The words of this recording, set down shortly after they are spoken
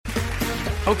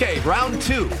Okay, round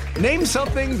two. Name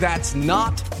something that's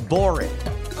not boring.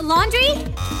 A laundry?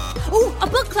 Ooh, a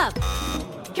book club.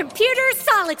 Computer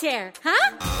solitaire,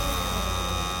 huh?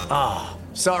 Ah,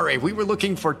 sorry, we were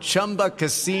looking for Chumba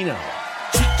Casino.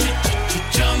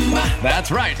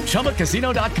 That's right.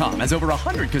 ChumbaCasino.com has over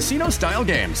 100 casino-style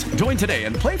games. Join today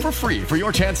and play for free for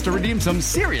your chance to redeem some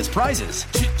serious prizes.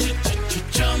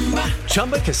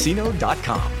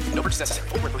 ChumbaCasino.com. No purchase necessary.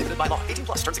 Void where prohibited by law. 18+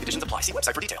 terms and conditions apply. See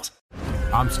website for details.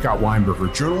 I'm Scott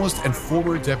Weinberger, journalist and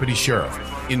former deputy sheriff.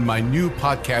 In my new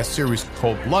podcast series,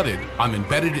 Cold Blooded, I'm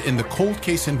embedded in the cold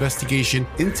case investigation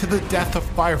into the death of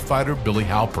firefighter Billy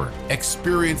Halpern.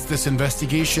 Experience this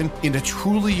investigation in a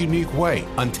truly unique way,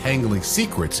 untangling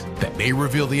secrets that may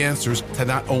reveal the answers to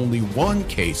not only one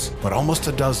case, but almost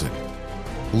a dozen.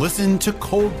 Listen to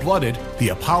Cold Blooded, the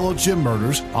Apollo Gym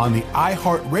Murders on the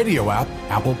iHeartRadio app,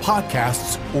 Apple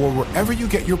Podcasts, or wherever you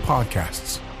get your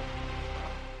podcasts.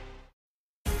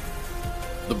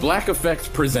 The Black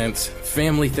Effect presents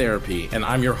Family Therapy, and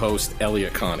I'm your host,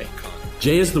 Elliot Connie.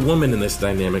 Jay is the woman in this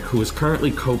dynamic who is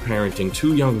currently co-parenting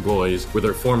 2 young boys with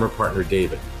her former partner,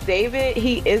 David. David,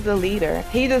 he is a leader.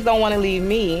 He just don't want to leave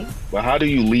me. But how do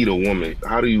you lead a woman?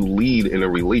 How do you lead in a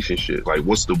relationship? Like,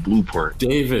 what's the blueprint?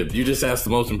 David, you just asked the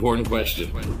most important question.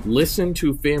 Listen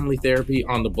to Family Therapy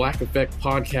on the Black Effect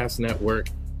Podcast Network,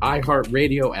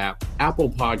 iHeartRadio app, Apple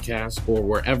Podcasts, or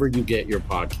wherever you get your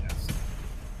podcasts.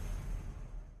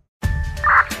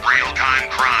 Real-time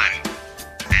crime,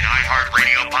 an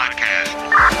iHeartRadio podcast.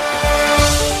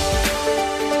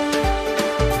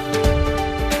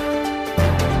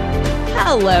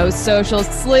 Hello, social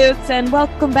sleuths, and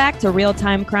welcome back to Real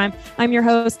Time Crime. I'm your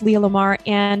host, Leah Lamar,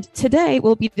 and today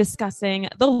we'll be discussing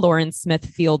the Lawrence Smith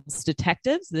Fields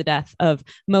detectives, the death of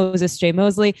Moses J.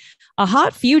 Mosley, a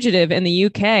hot fugitive in the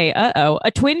UK,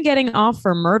 a twin getting off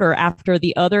for murder after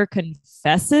the other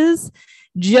confesses,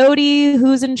 Jody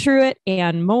Husen Truitt,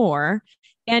 and more.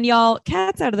 And y'all,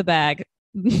 cats out of the bag.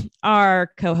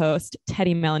 Our co-host,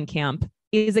 Teddy Mellencamp,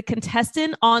 is a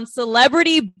contestant on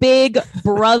Celebrity Big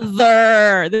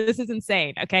Brother. This is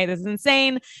insane. Okay, this is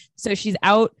insane. So she's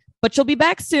out, but she'll be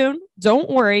back soon. Don't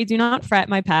worry. Do not fret,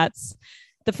 my pets.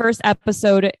 The first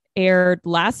episode aired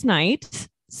last night,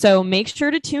 so make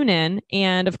sure to tune in.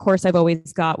 And of course, I've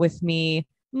always got with me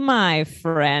my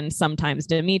friend, Sometimes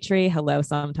Dimitri. Hello,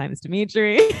 Sometimes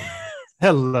Dimitri.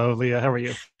 Hello, Leah. How are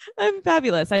you? I'm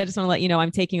fabulous. I just want to let you know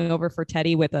I'm taking over for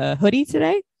Teddy with a hoodie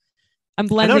today. I'm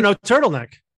blending. No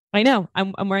turtleneck. I know.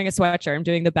 I'm wearing a sweatshirt. I'm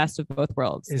doing the best of both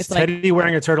worlds. Is Teddy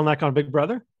wearing a turtleneck on Big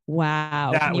Brother?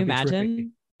 Wow. Can you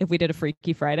imagine if we did a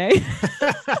Freaky Friday?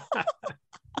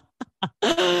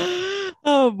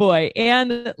 Oh boy.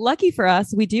 And lucky for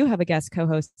us, we do have a guest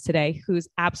co-host today who's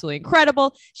absolutely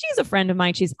incredible. She's a friend of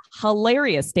mine. She's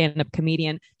hilarious stand-up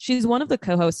comedian. She's one of the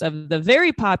co-hosts of the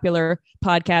very popular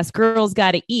podcast Girls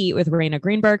Gotta Eat with Raina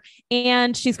Greenberg.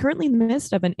 And she's currently in the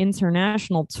midst of an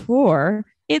international tour.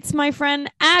 It's my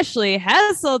friend Ashley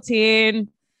Hesseltine.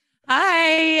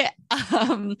 Hi.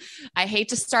 I hate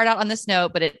to start out on this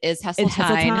note, but it is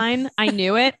Hesseltine. I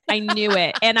knew it.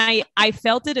 And I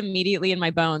felt it immediately in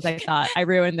my bones. I thought I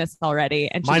ruined this already.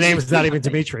 And my name is not even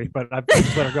Dimitri, but I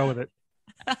just let her go with it.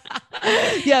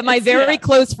 Yeah, my very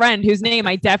close friend whose name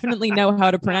I definitely know how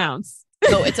to pronounce.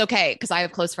 No, it's okay, because I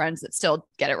have close friends that still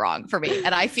get it wrong for me.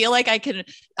 And I feel like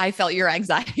I felt your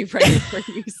anxiety right before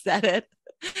you said it.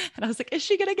 And I was like, is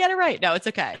she going to get it right? No, it's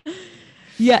okay.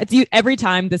 Yeah. Every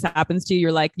time this happens to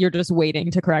you, you're just waiting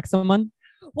to correct someone?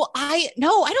 Well, I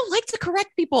don't like to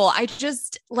correct people. I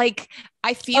just I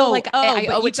feel I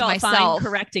owe it to myself.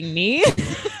 Correcting me?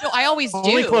 No, I always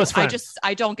Only do. Close friends.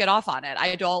 I don't get off on it.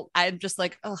 I'm just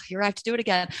like, oh, here I have to do it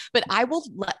again. But I will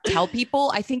tell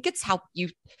people, I think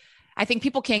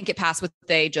people can't get past what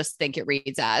they just think it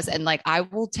reads as. And I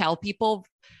will tell people,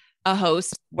 a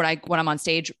host, when I'm on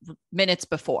stage minutes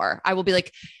before, I will be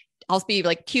like, I'll be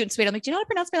cute and sweet. I'm like, do you know how to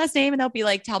pronounce my last name? And they'll be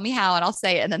like, tell me how. And I'll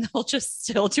say it. And then they'll just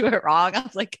still do it wrong. I'm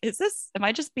like, am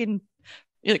I just being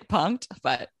punked?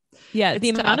 But yeah, the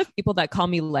amount of people that call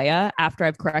me Leia after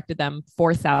I've corrected them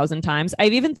 4,000 times.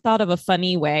 I've even thought of a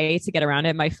funny way to get around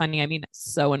it. By funny, I mean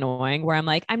so annoying, where I'm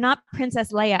like, I'm not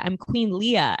Princess Leia, I'm Queen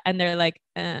Leah. And they're like,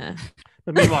 But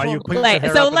meanwhile, you Leia.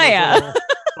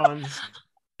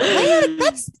 Leia,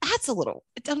 that's a little,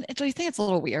 don't you think it's a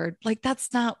little weird?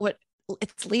 That's not what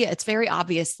it's Leah. It's very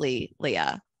obviously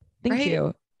Leah. Thank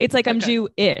you. It's like, okay. I'm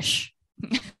Jew-ish.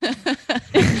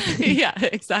 Yeah,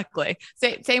 exactly.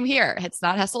 Same here. It's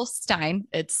not Hesselstein.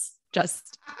 It's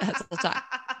just Hesselstein.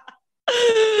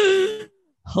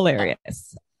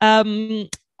 Hilarious. All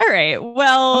right.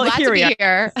 Well, here we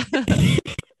are.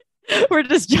 We're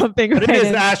just jumping. But it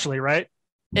is Ashley, right?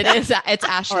 It is. It's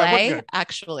Ashley, All right, we're good.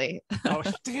 actually. Oh,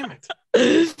 damn it.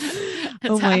 It's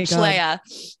Oh my Ashley.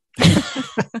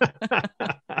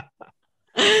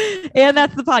 And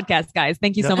that's the podcast, guys.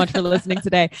 Thank you so much for listening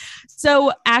today.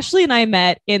 So Ashley and I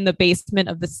met in the basement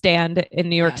of the Stand in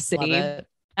New York City at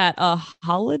a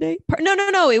holiday.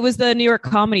 No. It was the New York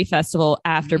Comedy Festival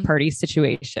after party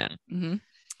situation. Mm-hmm.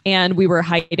 And we were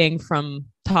hiding from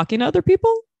talking to other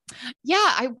people.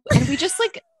 Yeah. And we just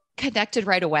like connected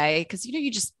right away. Cause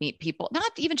you just meet people,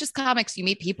 not even just comics. You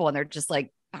meet people and they're just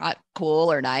like not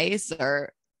cool or nice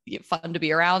or fun to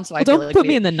be around. So I feel don't like put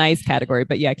me in the nice category,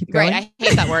 but yeah, keep going. Right. I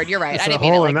hate that word. You're right. I didn't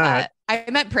mean it like that. I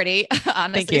meant pretty.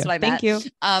 Honestly, is what I meant. Thank you.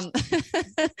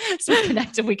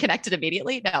 So we connected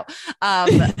immediately. No.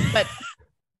 But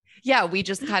yeah, we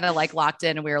just kind of like locked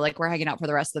in and we were like, we're hanging out for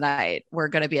the rest of the night. We're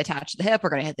going to be attached to the hip. We're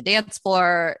going to hit the dance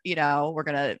floor. We're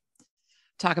going to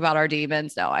talk about our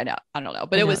demons. No, I don't know,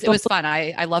 but it was fun.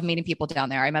 I love meeting people down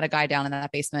there. I met a guy down in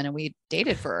that basement and we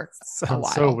dated for a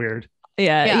while. So weird.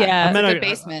 Yeah. I met a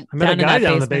basement. I met a guy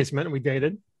down in the basement and we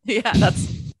dated. Yeah,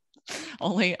 that's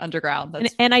only underground.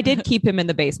 And I did keep him in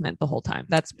the basement the whole time.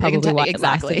 That's probably why it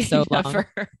lasted so long.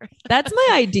 That's my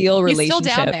ideal relationship.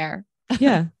 He's still down there.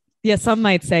 Yeah. Some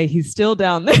might say he's still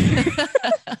down there.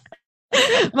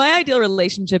 My ideal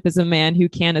relationship is a man who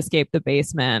can't escape the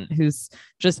basement, who's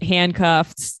just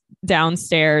handcuffed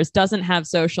downstairs, doesn't have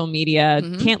social media,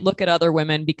 can't look at other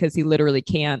women because he literally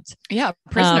can't. Yeah,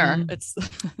 prisoner. It's.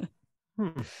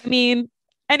 I mean,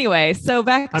 anyway, so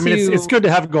back to. I mean, it's good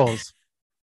to have goals.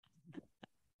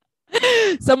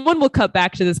 Someone will cut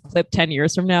back to this clip 10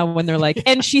 years from now when they're like,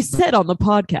 and she said on the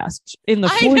podcast in the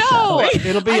foreshadowing.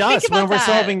 It'll be us when we're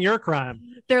solving your crime.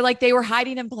 They're like, they were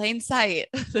hiding in plain sight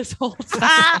this whole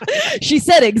time. She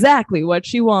said exactly what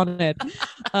she wanted.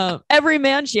 Every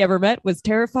man she ever met was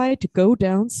terrified to go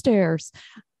downstairs.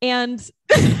 And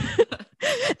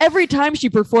every time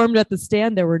she performed at the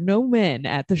Stand, there were no men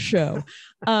at the show.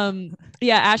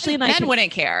 Ashley and I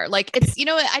wouldn't care. Like it's,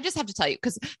 I just have to tell you,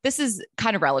 because this is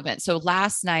kind of relevant. So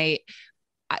last night,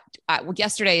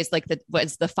 yesterday is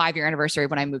was the 5-year anniversary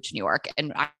when I moved to New York.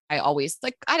 And I always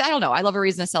I don't know. I love a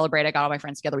reason to celebrate. I got all my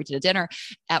friends together. We did a dinner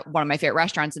at one of my favorite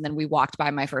restaurants. And then we walked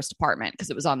by my first apartment because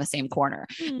it was on the same corner.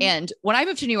 Mm-hmm. And when I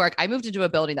moved to New York, I moved into a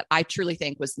building that I truly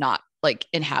think was not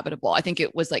inhabitable. I think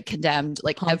it was condemned,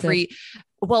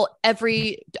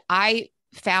 I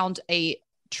found a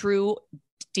true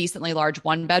decently large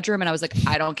 1-bedroom. And I was like,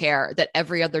 I don't care that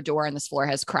every other door on this floor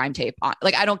has crime tape on.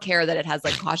 I don't care that it has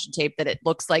caution tape, that it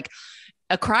looks like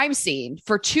a crime scene.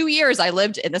 For 2 years, I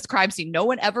lived in this crime scene. No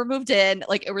one ever moved in.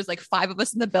 It was 5 of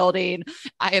us in the building.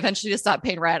 I eventually just stopped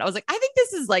paying rent. I was like, I think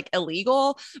this is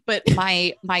illegal. But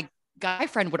my guy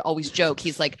friend would always joke.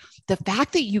 He's like, the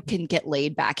fact that you can get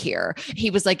laid back here.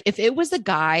 He was like, if it was a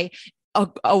guy,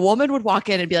 a woman would walk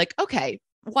in and be like, okay,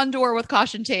 1 door with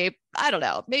caution tape. I don't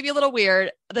know, maybe a little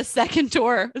weird. The second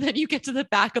door, then you get to the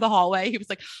back of the hallway. He was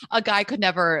like, a guy could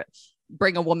never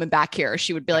bring a woman back here.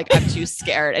 She would be like, I'm too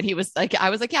scared. And he was like, I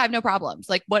was like, yeah, I have no problems.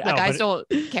 Guys don't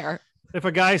care. If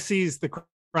a guy sees the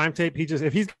crime tape,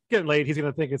 if he's getting laid, he's going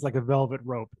to think it's like a velvet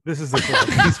rope. This is the club.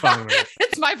 He's fine with it.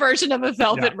 It's my version of a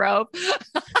velvet rope.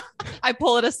 I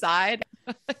pull it aside.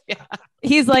 Yeah.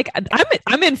 He's like,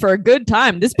 I'm in for a good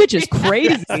time. This bitch is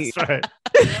crazy. That's right.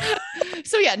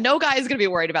 So yeah, no guy is going to be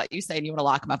worried about you saying you want to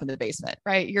lock him up in the basement,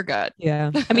 right? You're good.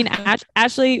 Yeah. I mean,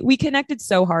 Ashley, we connected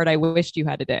so hard. I wished you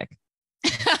had a dick.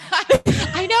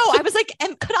 I know. I was like,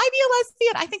 could I be a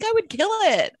lesbian? I think I would kill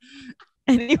it.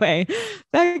 Anyway,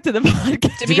 back to the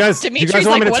podcast. Do you guys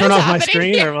want me to turn off my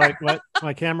screen or what?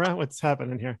 My camera? What's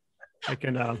happening here? I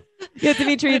can. Yeah,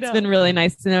 Dimitri, it's been really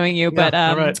nice knowing you, but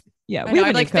right. Yeah,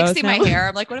 I'm fixing my hair.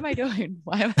 I'm like, what am I doing?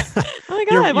 Why am I? Oh my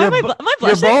god, why am I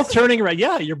blushing? You're both turning red.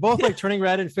 Yeah, you're both turning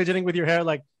red and fidgeting with your hair.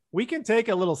 We can take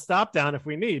a little stop down if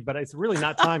we need, but it's really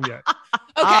not time yet.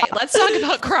 Okay, let's talk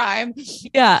about crime.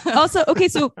 Yeah. Also, okay,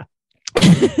 so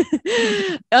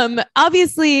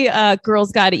obviously,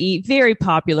 Girls Gotta Eat, very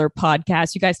popular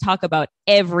podcast. You guys talk about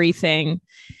everything.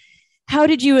 How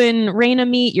did you and Raina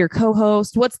meet, your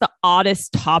co-host? What's the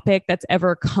oddest topic that's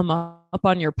ever come up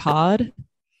on your pod?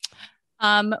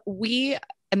 We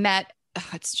met,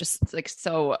 it's just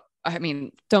so, I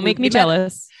mean, don't make me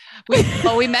jealous.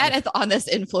 We met on this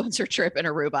influencer trip in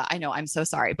Aruba. I know, I'm so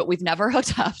sorry, but we've never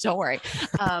hooked up. Don't worry.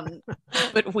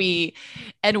 But we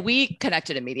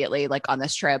connected immediately, on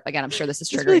this trip. Again, I'm sure this is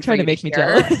triggering. Really trying to make me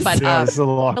jealous. But,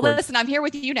 but listen, I'm here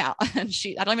with you now. And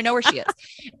I don't even know where she is.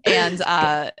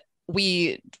 And,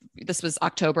 we this was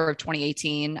October of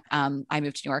 2018. I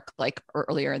moved to New York like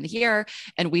earlier in the year,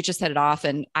 and we just hit it off.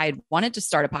 And I wanted to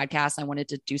start a podcast. I wanted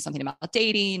to do something about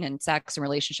dating and sex and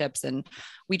relationships. And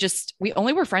we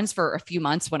only were friends for a few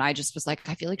months when I just was like,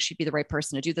 I feel like she'd be the right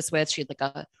person to do this with. She had like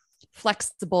a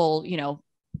flexible,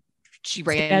 she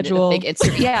ran a big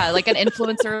Instagram, like an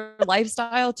influencer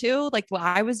lifestyle too, like what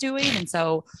I was doing. And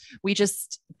so we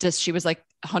she was like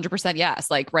 100% yes,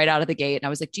 like right out of the gate. And I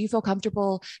was like, do you feel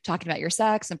comfortable talking about your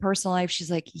sex and personal life?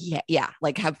 She's like, yeah.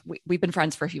 Like we've been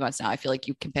friends for a few months now. I feel like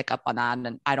you can pick up on that,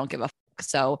 and I don't give a fuck.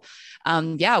 So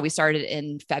we started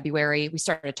in February. We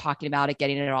started talking about it,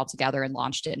 getting it all together, and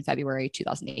launched it in February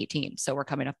 2018. So we're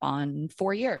coming up on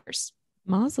 4 years.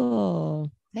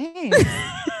 Mazel. Thanks.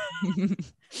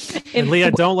 And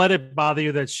Leah, don't let it bother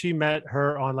you that she met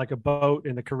her on like a boat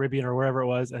in the Caribbean or wherever it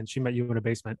was, and she met you in a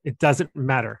basement. It doesn't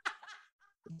matter.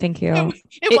 Thank you.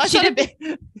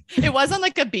 It was on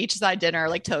like a beachside dinner,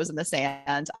 like toes in the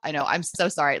sand. I know. I'm so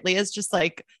sorry. Leah's just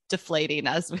like deflating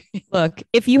as we look.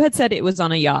 If you had said it was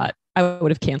on a yacht, I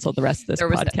would have canceled the rest of this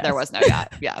podcast. There was no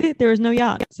yacht. Yeah, there was no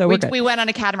yacht. So we went on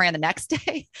a catamaran the next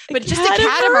day, but just a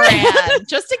catamaran.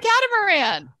 Just a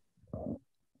catamaran.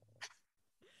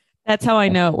 That's how I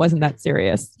know it wasn't that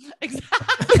serious.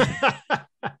 Exactly.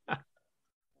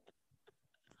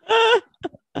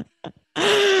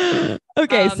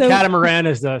 Okay, so catamaran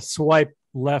is the swipe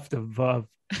left of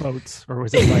boats, or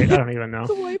was it right? I don't even know.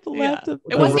 Swipe left of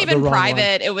it wasn't even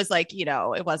private. It was like,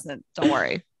 it wasn't. Don't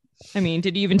worry. I mean,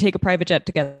 did you even take a private jet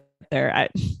to get there?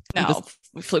 No,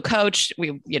 we flew coach.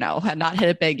 We, had not hit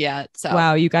it big yet. So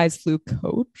wow, you guys flew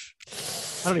coach.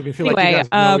 I don't even feel like you guys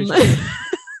know each other.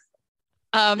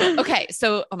 Okay,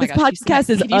 so my gosh, podcast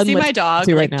is can you see my dog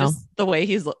right now? Just the way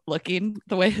he's looking,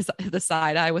 the way the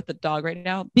side eye with the dog right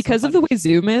now. Because of the way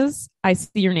Zoom is, I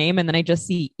see your name and then I just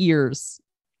see ears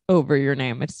over your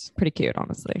name. It's pretty cute,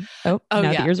 honestly. Oh now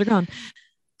the ears are gone.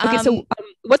 Okay, so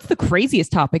what's the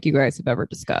craziest topic you guys have ever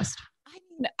discussed?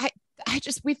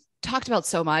 We've talked about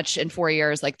so much in 4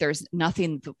 years. Like, there's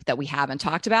nothing that we haven't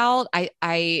talked about.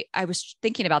 I was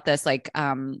thinking about this, like,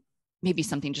 maybe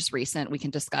something just recent we can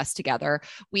discuss together.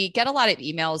 We get a lot of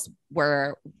emails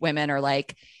where women are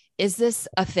like, is this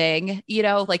a thing?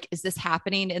 Like, is this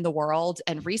happening in the world?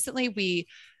 And recently we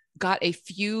got a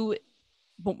few,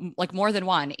 like more than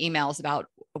one, emails about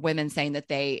women saying that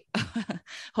they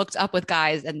hooked up with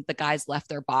guys and the guys left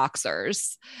their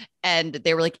boxers, and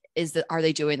they were like, are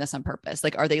they doing this on purpose?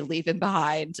 Like, are they leaving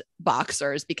behind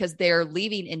boxers because they're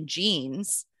leaving in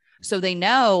jeans? So they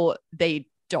know they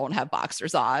don't have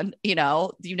boxers on,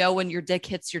 when your dick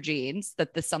hits your jeans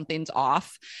that something's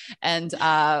off. And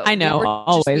I know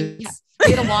always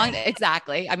we had a long,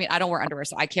 exactly. I mean, I don't wear underwear,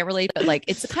 so I can't relate, but like,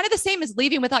 it's kind of the same as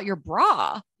leaving without your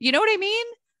bra. You know what I mean?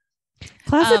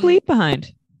 Classic leave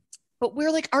behind. But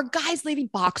we're like, are guys leaving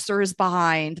boxers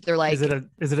behind? They're like, is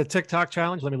it a TikTok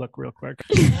challenge? Let me look real quick.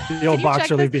 The old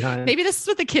boxer leave behind. Maybe this is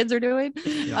what the kids are doing.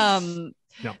 Yes.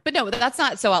 No. But no, that's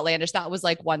not so outlandish. That was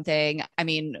like one thing. I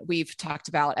mean, we've talked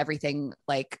about everything.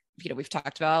 Like, we've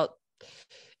talked about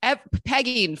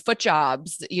pegging, foot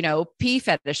jobs, pee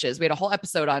fetishes. We had a whole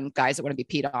episode on guys that want to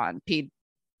be peed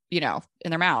in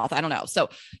their mouth. I don't know. So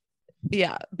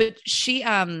yeah, but she,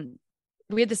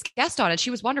 we had this guest on and she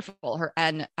was wonderful.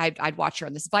 And I'd watch her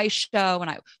on this Vice show,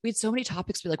 and we had so many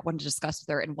topics we like wanted to discuss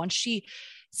with her. And once she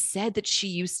said that she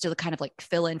used to kind of like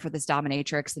fill in for this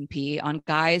dominatrix and pee on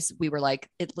guys, we were like,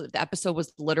 the episode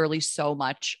was literally so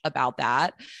much about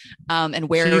that. And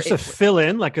where she used to fill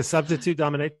in like a substitute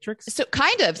dominatrix. So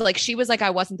kind of like, she was like, I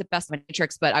wasn't the best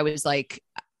dominatrix, but I was like,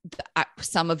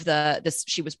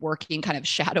 she was working kind of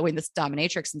shadowing this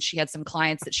dominatrix, and she had some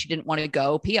clients that she didn't want to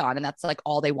go pee on, and that's like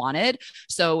all they wanted.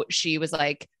 So she was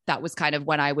like, that was kind of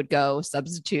when I would go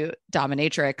substitute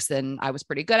dominatrix, and I was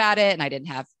pretty good at it, and I didn't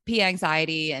have pee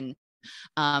anxiety. And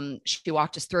she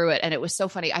walked us through it, and it was so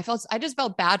funny. I just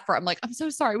felt bad for her. I'm like, I'm so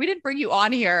sorry we didn't bring you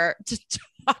on here to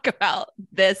talk about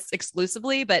this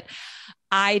exclusively, but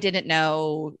I didn't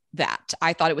know that.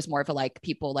 I thought it was more of a like,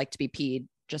 people like to be peed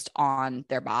just on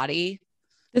their body.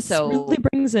 This really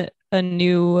brings a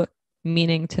new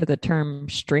meaning to the term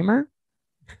streamer.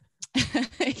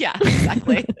 Yeah,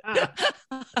 exactly.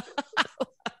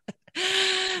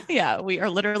 Yeah, we are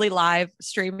literally live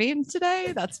streaming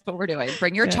today. That's what we're doing.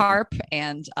 Bring your tarp,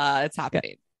 and it's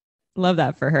happening. Love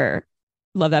that for her.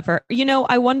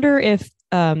 I wonder if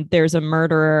there's a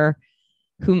murderer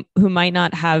who might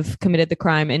not have committed the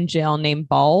crime in jail named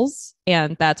Balls.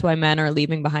 And that's why men are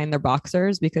leaving behind their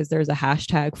boxers, because there's a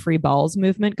hashtag free balls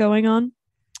movement going on.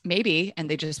 Maybe. And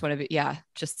they just want to be,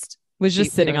 was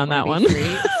just sitting on that one.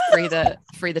 Free the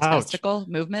testicle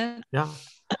movement. Yeah.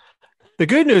 The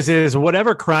good news is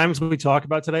whatever crimes we talk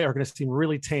about today are going to seem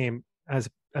really tame as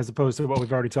opposed to what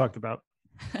we've already talked about.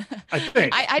 I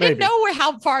think. I didn't know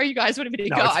how far you guys wanted me to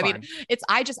go. I mean,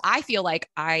 I feel like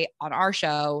on our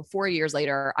show 4 years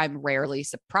later, I'm rarely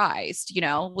surprised.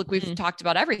 Look, we've talked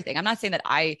about everything. I'm not saying that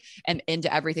I am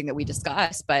into everything that we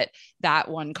discuss, but that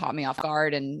one caught me off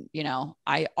guard. And,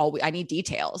 I need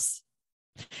details.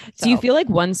 Do you feel like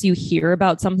once you hear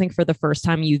about something for the first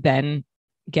time, you then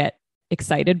get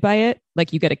excited by it?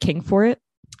 Like you get a kink for it?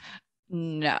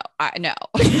 No, no.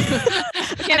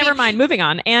 Okay, never mind. Moving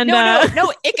on. And no,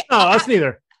 us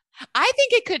neither. I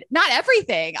think it could, not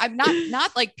everything. I'm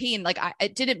not like peeing. Like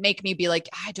it didn't make me be like,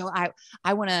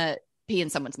 I want to pee in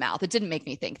someone's mouth. It didn't make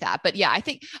me think that. But yeah, I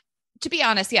think, to be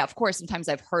honest, yeah, of course, sometimes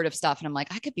I've heard of stuff and I'm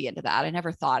like, I could be into that. I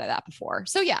never thought of that before.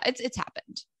 So yeah, it's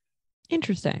happened.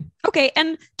 Interesting. Okay.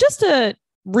 And just to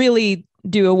really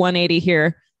do a 180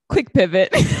 here, quick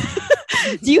pivot.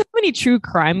 Do you have any true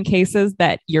crime cases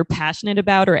that you're passionate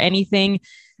about, or anything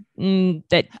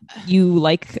that you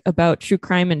like about true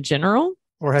crime in general?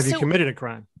 Or have you committed a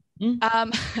crime?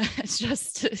 It's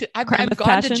just I've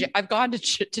gone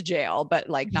to jail, but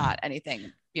like not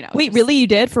anything. Wait, really? You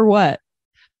did? For what?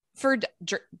 For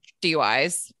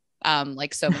DUIs.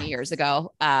 Like so many years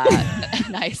ago.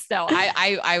 Nice. So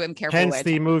I am careful. Hence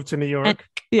the move to New York.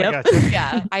 Yeah,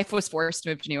 I was forced to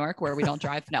move to New York where we don't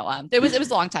drive. No, it was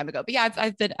a long time ago. But yeah,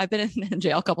 I've been in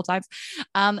jail a couple times.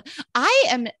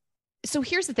 So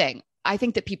here's the thing. I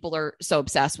think that people are so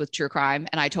obsessed with true crime,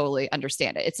 and I totally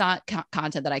understand it. It's not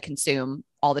content that I consume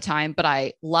all the time, but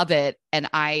I love it, and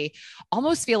I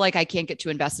almost feel like I can't get too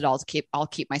invested. I'll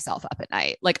keep myself up at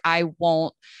night. Like I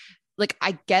won't. Like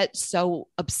I get so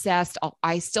obsessed.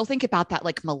 I still think about that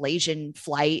like Malaysian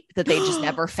flight that they just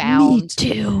never found. Me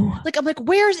too. Like I'm like,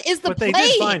 where's is the plane? They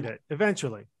did find it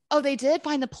eventually. Oh, they did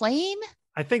find the plane?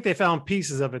 I think they found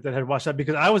pieces of it that had washed up,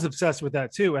 because I was obsessed with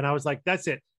that too. And I was like, that's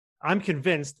it. I'm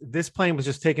convinced this plane was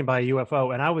just taken by a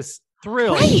UFO, and I was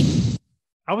thrilled. Right.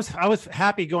 I was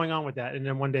happy going on with that. And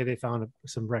then one day they found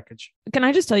some wreckage. Can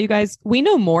I just tell you guys, we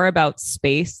know more about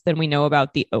space than we know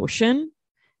about the ocean.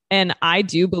 And I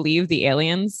do believe the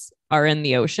aliens are in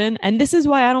the ocean. And this is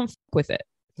why I don't fuck with it.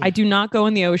 I do not go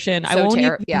in the ocean. I won't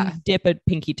even dip a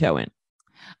pinky toe in.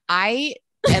 I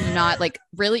am not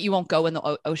really, you won't go in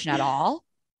the ocean at all?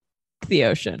 The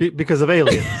ocean. Because of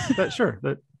aliens. Sure.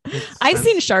 I've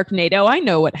seen Sharknado. I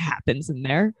know what happens in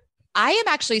there. I am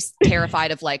actually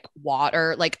terrified of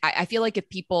water. Like I feel like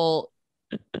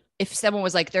if someone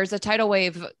was like, there's a tidal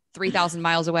wave 3,000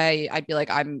 miles away, I'd be like,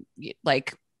 I'm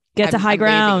like, get to high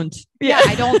ground. Yeah.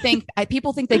 I don't think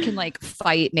people think they can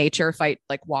fight nature, fight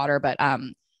water. But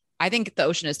I think the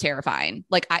ocean is terrifying.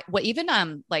 Watching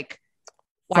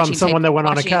from someone that went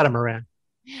on a catamaran.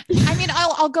 I mean,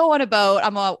 I'll go on a boat.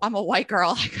 I'm a white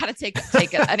girl. I gotta take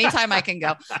it anytime I can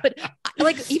go. But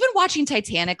even watching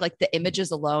Titanic, the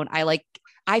images alone, I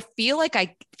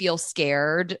feel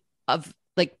scared of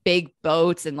big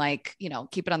boats and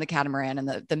keep it on the catamaran and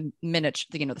the miniature,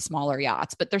 the smaller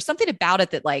yachts. But there's something about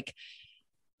it that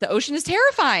the ocean is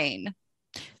terrifying.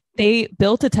 They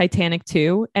built a Titanic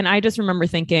too. And I just remember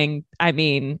thinking, I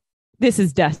mean, this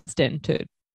is destined to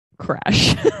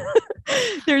crash.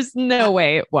 There's no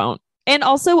way it won't. And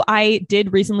also I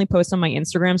did recently post on my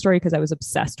Instagram story, because I was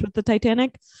obsessed with the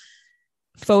Titanic,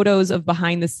 photos of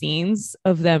behind the scenes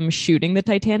of them shooting the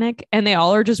Titanic. And they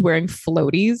all are just wearing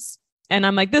floaties. And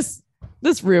I'm like, this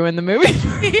ruined the movie.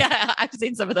 Yeah, I've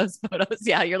seen some of those photos.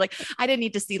 Yeah, you're like, I didn't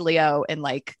need to see Leo in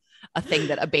a thing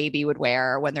that a baby would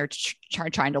wear when they're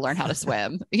trying to learn how to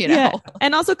swim. Yeah.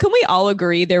 And also, can we all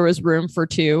agree there was room for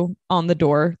two on the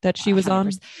door that she was 100%.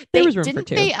 On? There was room for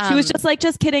two. She was just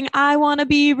just kidding. I want to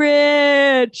be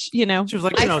rich. She was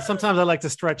like, sometimes I like to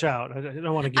stretch out. I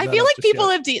don't want to. I feel like people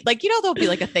have there'll be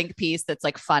a think piece that's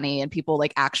funny and people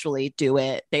actually do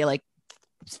it. They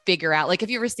figure out have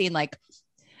you ever seen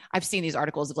I've seen these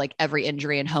articles of every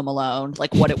injury in Home Alone,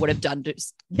 what it would have done to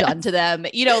them, the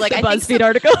BuzzFeed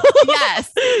article.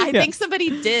 Yes. I think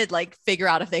somebody did figure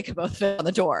out if they could both fit on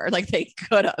the door. They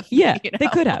could have. Yeah, they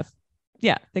could have.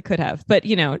 Yeah, they could have. But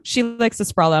she likes to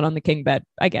sprawl out on the king bed.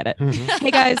 I get it. Mm-hmm. Hey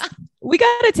guys, we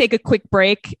got to take a quick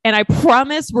break, and I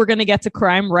promise we're going to get to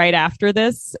crime right after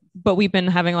this, but we've been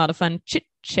having a lot of fun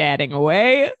chit-chatting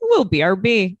away. We'll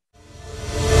BRB.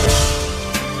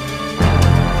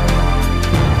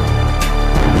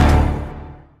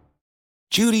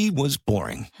 Judy was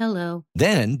boring. Hello.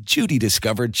 Then Judy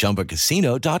discovered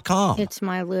ChumbaCasino.com. It's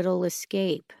my little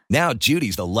escape. Now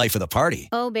Judy's the life of the party.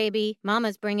 Oh, baby,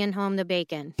 mama's bringing home the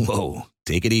bacon. Whoa,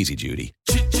 take it easy, Judy.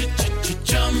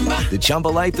 The Chumba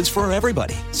life is for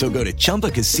everybody. So go to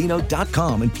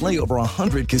ChumbaCasino.com and play over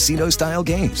 100 casino-style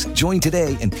games. Join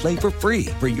today and play for free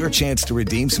for your chance to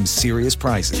redeem some serious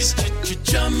prizes.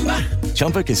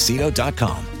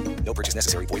 ChumbaCasino.com. No purchase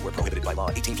necessary. Void where prohibited by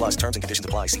law. 18 plus terms and conditions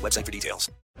apply. See website for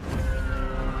details.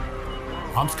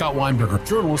 I'm Scott Weinberger,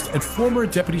 journalist and former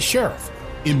deputy sheriff.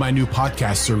 In my new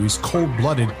podcast series, Cold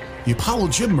Blooded, The Apollo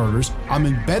Gym Murders, I'm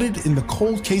embedded in the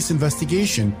cold case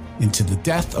investigation into the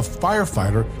death of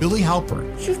firefighter Billy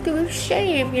Halpern. It's just a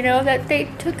shame, that they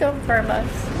took him from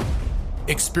us.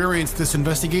 Experience this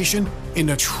investigation in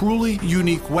a truly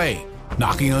unique way,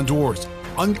 knocking on doors,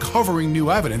 uncovering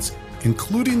new evidence,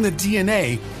 including the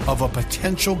DNA of a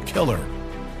potential killer.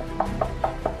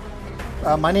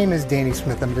 My name is Danny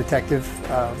Smith. I'm a detective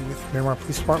with Miramar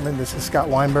Police Department. This is Scott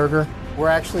Weinberger. We're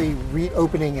actually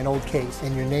reopening an old case,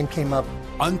 and your name came up.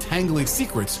 Untangling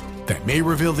secrets that may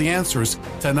reveal the answers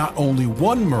to not only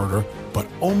one murder, but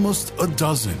almost a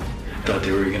dozen. I thought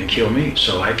they were going to kill me,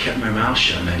 so I kept my mouth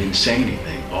shut and I didn't say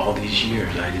anything. All these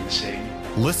years, I didn't say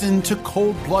anything. Listen to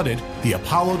Cold Blooded, The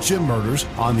Apollo Gym Murders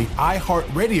on the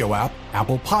iHeartRadio app,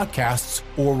 Apple Podcasts,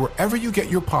 or wherever you get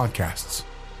your podcasts.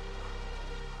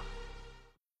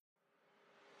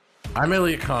 I'm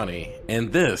Elliot Connie,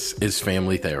 and this is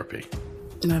Family Therapy.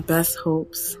 My best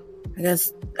hopes, I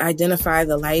guess, identify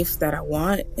the life that I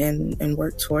want and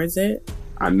work towards it.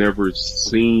 I never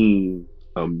seen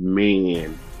a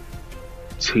man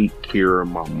take care of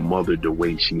my mother the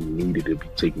way she needed to be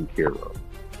taken care of.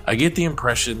 I get the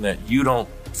impression that you don't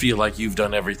feel like you've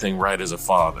done everything right as a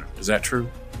father. Is that true?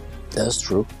 That's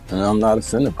true, and I'm not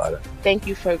offended by that. Thank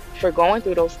you for going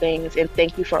through those things, and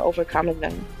thank you for overcoming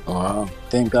them. Wow.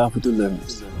 Thank God for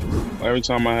deliverance. Every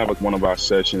time I have one of our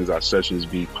sessions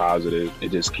be positive.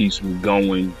 It just keeps me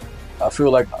going. I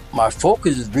feel like my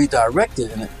focus is redirected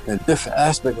in a different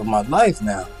aspect of my life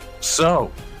now.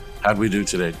 So, how'd we do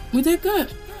today? We did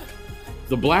good.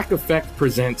 The Black Effect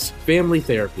presents Family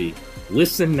Therapy.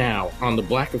 Listen now on the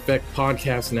Black Effect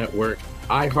Podcast Network,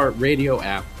 iHeartRadio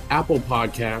app, Apple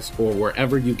Podcasts, or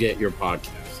wherever you get your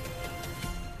podcasts.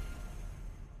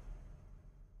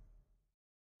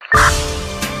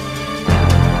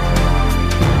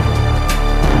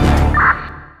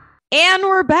 And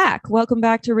we're back. Welcome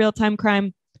back to Real Time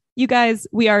Crime. You guys,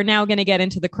 we are now going to get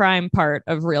into the crime part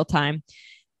of Real Time.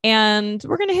 And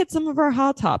we're going to hit some of our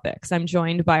hot topics. I'm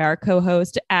joined by our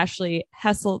co-host, Ashley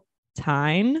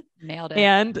Hesseltine. Nailed it.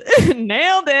 And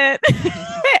nailed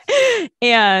it.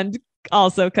 And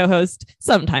also co-host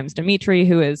sometimes Dimitri,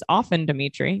 who is often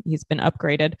Dimitri. He's been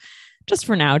upgraded. Just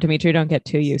for now, Dimitri, don't get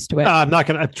too used to it. I'm not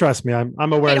going to, trust me. I'm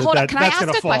aware that that's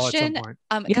going to fall at some point.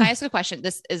 Can I ask a question?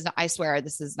 This is, I swear,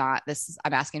 this is,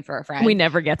 I'm asking for a friend. We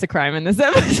never get to crime in this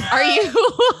episode. Are you?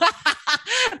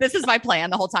 This is my plan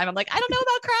the whole time. I'm like, I don't know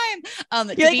about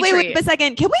crime. You're like, wait a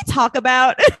second. Can we talk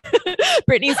about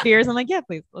Britney Spears? I'm like, yeah,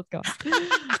 please, let's go.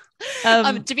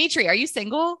 Dimitri, are you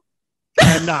single?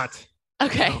 I'm not.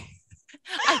 Okay. No.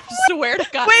 I swear to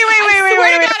God.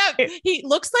 Wait. He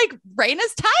looks like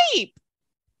Raina's type.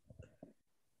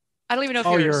 I don't even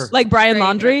know if you're like Brian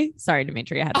Laundrie. Sorry,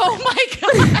 Dimitri. I had. Oh my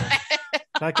God.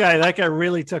 that guy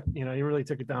really took. He really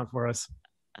took it down for us.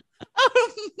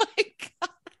 Oh my God.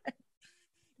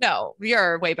 No,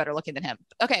 you're way better looking than him.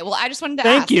 Okay, well, I just wanted to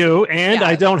Thank ask. you, and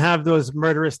I don't have those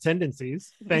murderous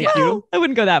tendencies. Thank you. I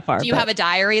wouldn't go that far. Do you have a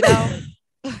diary though?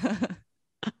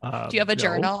 Do you have a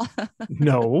journal?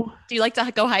 No. Do you like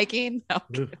to go hiking?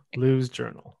 No. Lou's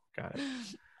journal. Got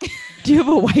it. Do you have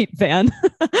a white van?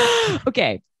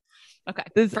 Okay.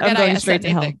 I'm going straight to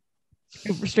hell.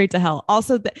 Straight to hell.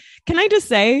 Also, can I just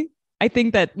say, I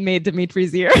think that made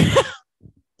Dimitri's year.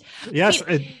 Yes.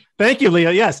 Thank you,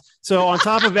 Leah. Yes. So on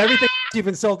top of everything you've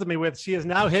insulted me with, she has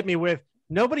now hit me with,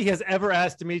 nobody has ever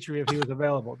asked Dimitri if he was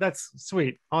available. That's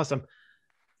sweet. Awesome.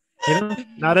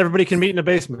 Not everybody can meet in a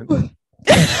basement.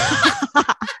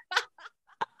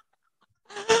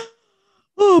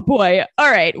 Oh boy.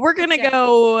 All right. We're going to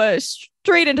go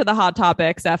straight into the hot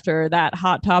topics after that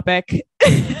hot topic.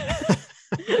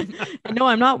 No,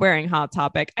 I'm not wearing hot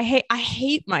topic. I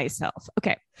hate myself.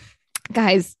 Okay.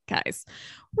 Guys,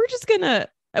 we're just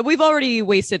we've already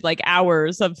wasted like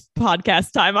hours of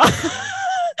podcast time on.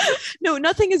 No,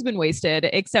 nothing has been wasted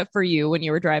except for you when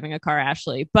you were driving a car,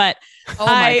 Ashley. But oh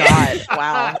my God.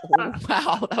 Wow.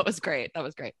 Wow. That was great.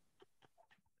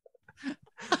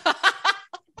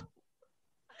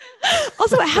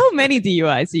 Also, how many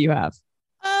DUIs do you have?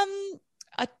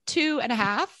 A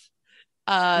 2.5.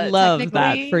 Love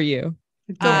that for you.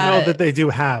 I don't know that they do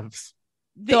halves.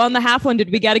 So on the half one,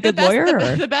 did we get a good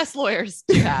lawyer? The best lawyers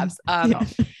do halves.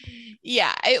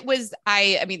 Yeah, it was.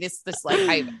 I mean, this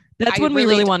like That's when we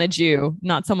really want a Jew,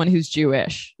 not someone who's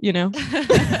Jewish, you know?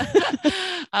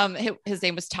 His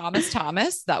name was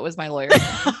Thomas. That was my lawyer.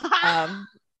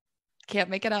 Can't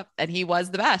make it up. And he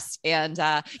was the best. And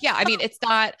yeah, I mean, it's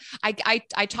not,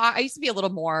 I used to be a little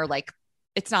more like,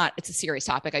 it's a serious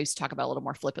topic. I used to talk about it a little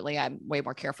more flippantly. I'm way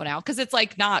more careful now because it's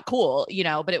like not cool, you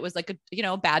know, but it was like a, you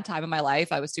know, bad time in my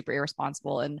life. I was super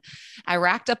irresponsible and I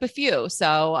racked up a few.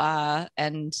 So,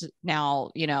 and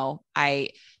now, you know,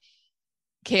 I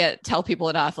can't tell people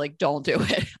enough, like, don't do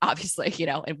it, obviously, you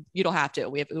know, and you don't have to.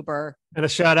 We have Uber. And a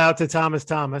shout out to Thomas.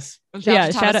 Thomas.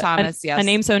 Yes. A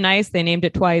name so nice. They named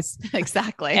it twice.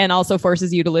 Exactly. And also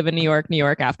forces you to live in New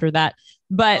York after that.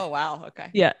 But oh, wow. Okay.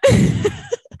 Yeah.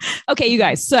 Okay, you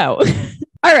guys. So,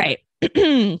 all right,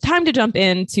 time to jump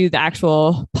into the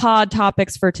actual pod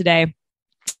topics for today.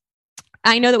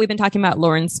 I know that we've been talking about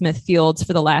Lauren Smith Fields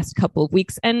for the last couple of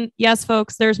weeks. And yes,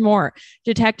 folks, there's more.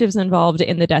 Detectives involved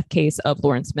in the death case of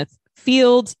Lauren Smith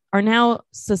Fields are now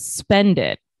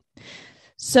suspended.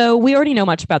 So we already know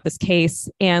much about this case.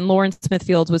 And Lauren Smith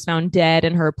Fields was found dead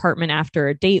in her apartment after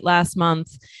a date last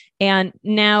month. And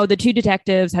now the two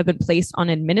detectives have been placed on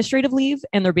administrative leave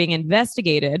and they're being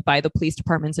investigated by the police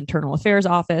department's internal affairs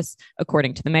office,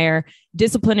 according to the mayor.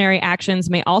 Disciplinary actions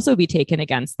may also be taken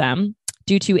against them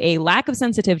due to a lack of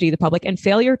sensitivity to the public and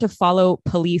failure to follow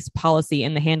police policy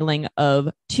in the handling of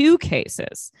two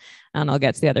cases. And I'll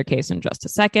get to the other case in just a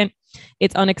second.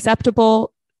 It's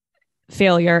unacceptable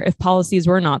failure if policies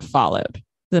were not followed,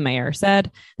 the mayor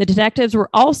said. The detectives were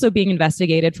also being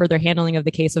investigated for their handling of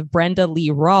the case of Brenda Lee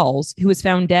Rawls, who was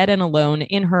found dead and alone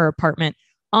in her apartment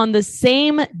on the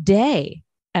same day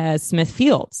as Smith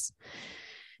Fields.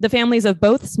 The families of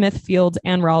both Smith Fields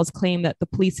and Rawls claim that the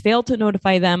police failed to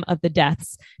notify them of the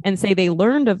deaths and say they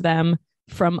learned of them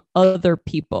from other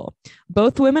people.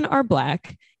 Both women are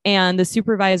Black, and the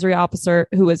supervisory officer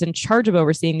who was in charge of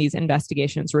overseeing these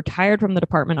investigations retired from the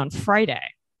department on Friday,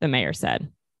 the mayor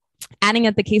said, adding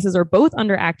that the cases are both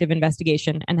under active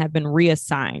investigation and have been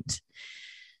reassigned.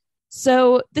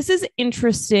 So this is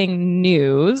interesting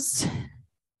news.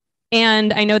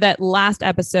 And I know that last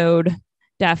episode,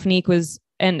 Daphne was,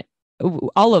 and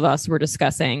all of us were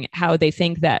discussing how they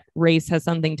think that race has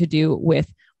something to do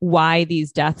with why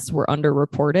these deaths were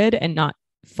underreported and not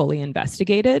fully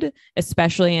investigated,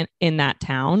 especially in that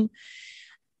town.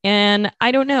 And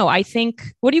I don't know. I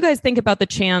think, what do you guys think about the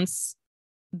chance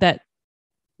that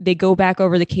they go back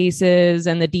over the cases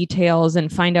and the details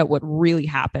and find out what really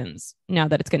happens now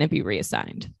that it's going to be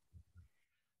reassigned?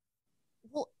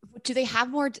 Well, do they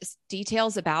have more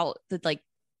details about the like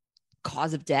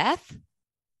cause of death?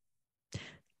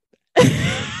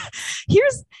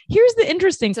 Here's the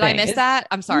interesting thing. Did I miss that?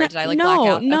 I'm sorry. Did I black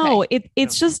out? No, okay.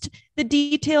 It's just the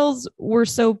details were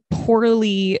so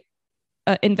poorly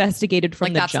investigated from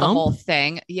like the that's jump. The whole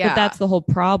thing. Yeah. But that's the whole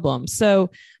problem. So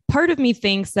part of me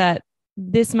thinks that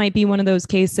this might be one of those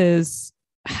cases.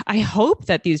 I hope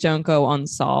that these don't go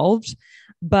unsolved,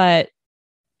 but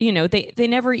you know, they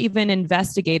never even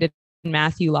investigated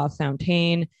Matthew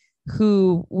LaFontaine,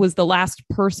 who was the last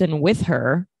person with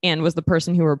her and was the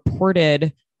person who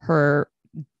reported her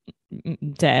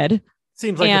dead.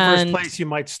 Seems like the first place you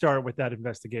might start with that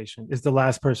investigation is the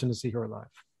last person to see her alive.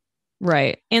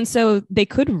 Right. And so they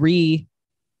could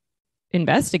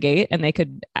investigate and they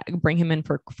could bring him in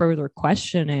for further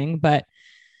questioning. But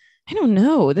I don't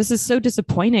know. This is so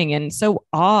disappointing and so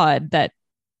odd that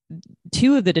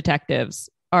two of the detectives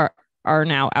are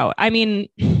now out. I mean,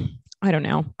 I don't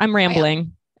know. I'm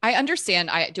rambling. I understand.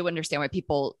 I do understand why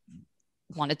people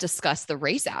want to discuss the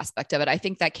race aspect of it. I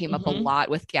think that came up a lot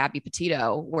with Gabby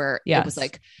Petito, where it was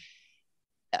like,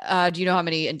 do you know how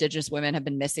many Indigenous women have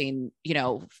been missing, you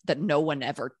know, that no one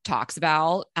ever talks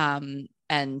about?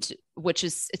 And which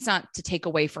is, it's not to take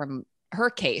away from her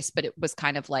case, but it was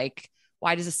kind of like,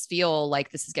 why does this feel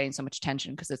like this is getting so much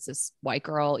attention? Because it's this white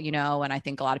girl, you know? And I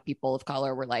think a lot of people of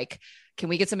color were like, can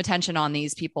we get some attention on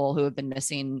these people who have been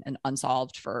missing and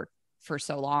unsolved for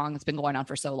so long? It's been going on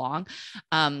for so long.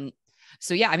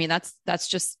 So yeah, I mean, that's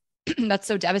just, that's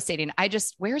so devastating.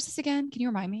 Where is this again? Can you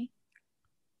remind me?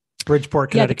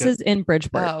 Bridgeport, Connecticut. Yeah, this is in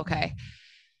Bridgeport. Oh, okay.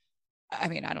 I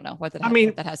mean, I don't know what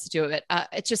that has to do with it.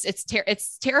 It's just,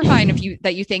 it's terrifying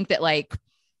that you think that like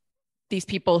these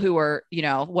people who are, you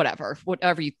know, whatever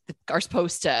you are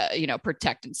supposed to, you know,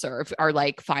 protect and serve are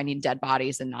like finding dead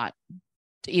bodies and not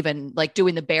even like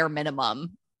doing the bare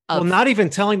minimum. Well, not even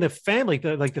telling the family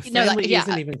that like the family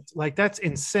isn't even like, that's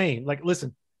insane. Like,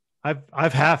 listen,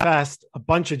 I've half-assed a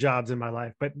bunch of jobs in my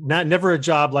life, but never a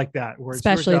job like that. Where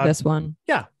especially this one.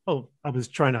 Yeah. Oh, I was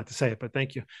trying not to say it, but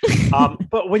thank you.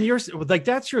 But when you're like,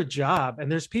 that's your job,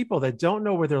 and there's people that don't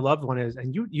know where their loved one is,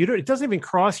 and you don't. It doesn't even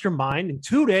cross your mind in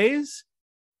 2 days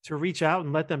to reach out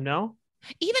and let them know.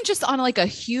 Even just on like a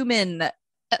human,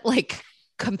 like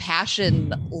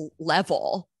compassion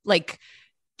level, like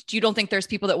you don't think there's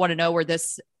people that want to know where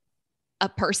a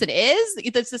person is?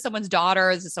 This is someone's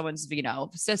daughter. This is someone's,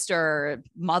 sister,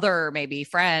 mother, maybe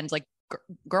friend, like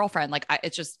girlfriend. Like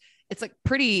it's like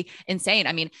pretty insane.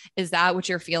 I mean, is that what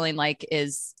you're feeling like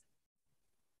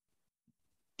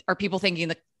are people thinking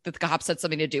that the cops had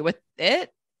something to do with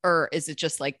it? Or is it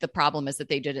just like the problem is that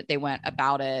they went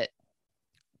about it?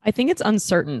 I think it's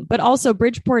uncertain, but also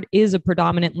Bridgeport is a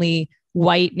predominantly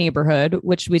white neighborhood,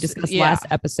 which we discussed last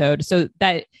episode. So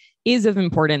that is of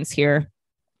importance here.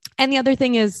 And the other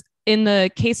thing is, in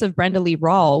the case of Brenda Lee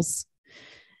Rawls,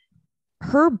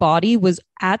 her body was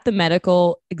at the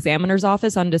medical examiner's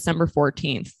office on December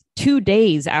 14th, 2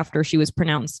 days after she was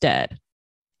pronounced dead.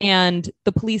 And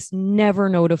the police never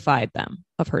notified them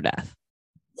of her death.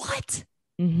 What?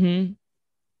 Mm-hmm.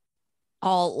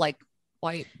 All like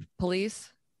white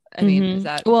police? I mean, is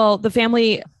that... Well, the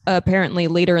family apparently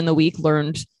later in the week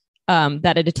learned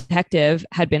that a detective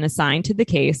had been assigned to the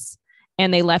case,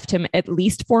 and they left him at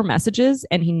least 4 messages,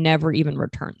 and he never even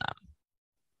returned them.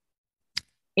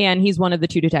 And he's one of the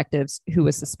 2 detectives who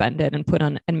was suspended and put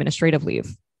on administrative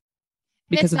leave.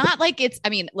 It's not like it's, I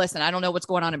mean, listen, I don't know what's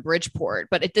going on in Bridgeport,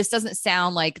 but this doesn't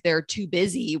sound like they're too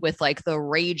busy with like the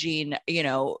raging,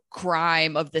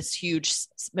 crime of this huge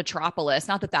metropolis.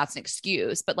 Not that that's an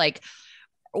excuse, but like,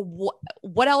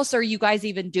 what else are you guys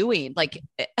even doing? Like,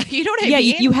 you know what I mean?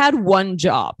 Yeah, you had one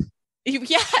job.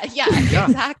 Yeah,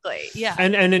 exactly. Yeah.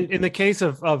 And in the case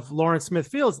of Lawrence Smith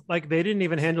Fields, like they didn't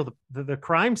even handle the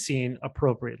crime scene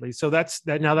appropriately. So that's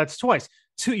twice.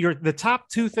 The top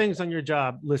 2 things on your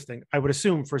job listing, I would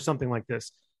assume, for something like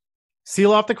this: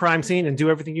 seal off the crime scene and do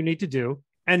everything you need to do,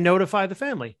 and notify the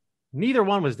family. Neither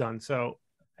one was done. So,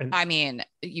 I mean,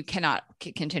 you cannot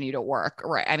continue to work,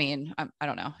 right? I mean, I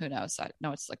don't know. Who knows? I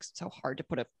know it's like so hard to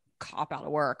put a cop out of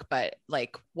work, but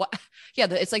like what? Yeah,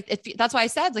 it's like that's why I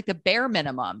said it's like the bare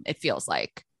minimum. It feels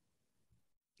like.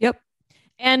 Yep.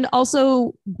 And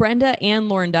also, Brenda and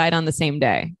Lauren died on the same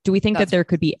day. Do we think that there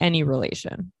could be any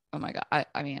relation? Oh my God.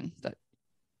 I mean,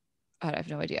 I have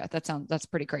no idea. That's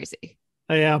pretty crazy.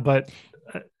 Yeah, but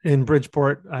in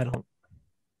Bridgeport, I don't.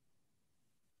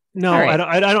 No, right.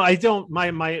 I don't.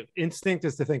 My instinct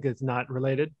is to think it's not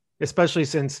related, especially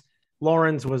since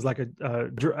Lauren's was like a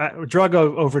drug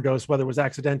overdose, whether it was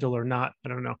accidental or not. I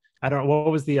don't know.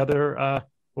 What was the other?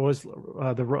 What was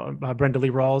the Brenda Lee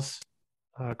Rawls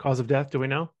cause of death? Do we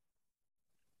know?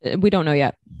 We don't know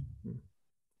yet.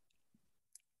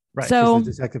 Right. So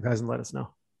the detective hasn't let us know.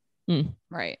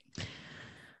 Right.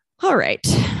 All right.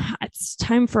 It's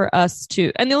time for us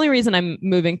to, and the only reason I'm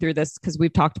moving through this because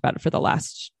we've talked about it for the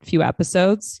last few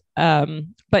episodes.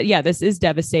 But yeah, this is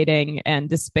devastating and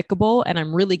despicable. And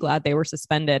I'm really glad they were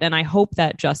suspended. And I hope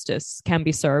that justice can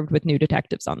be served with new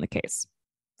detectives on the case.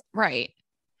 Right.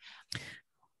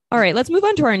 All right. Let's move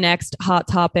on to our next hot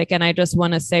topic. And I just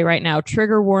want to say right now,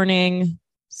 trigger warning,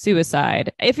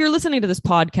 suicide. If you're listening to this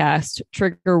podcast,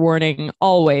 trigger warning,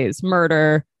 always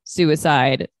murder,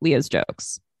 suicide, Leah's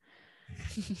jokes.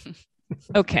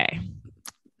 Okay.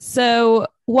 So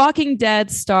Walking Dead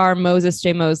star Moses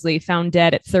J. Mosley found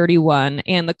dead at 31,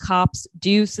 and the cops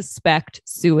do suspect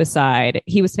suicide.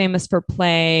 He was famous for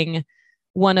playing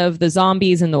one of the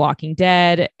zombies in The Walking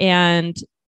Dead, and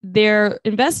they're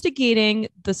investigating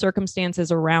the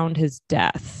circumstances around his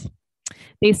death.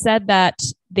 They said that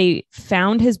they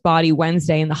found his body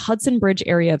Wednesday in the Hudson Bridge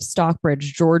area of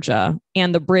Stockbridge, Georgia,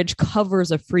 and the bridge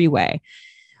covers a freeway.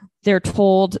 They're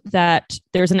told that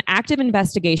there's an active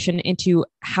investigation into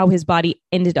how his body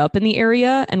ended up in the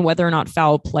area and whether or not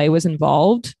foul play was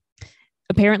involved.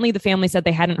 Apparently, the family said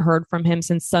they hadn't heard from him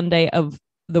since Sunday of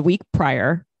the week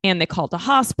prior, and they called to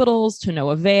hospitals to no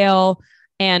avail.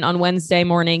 And on Wednesday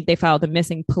morning, they filed a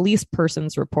missing police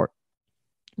persons report.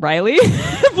 Riley,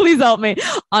 please help me.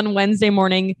 On Wednesday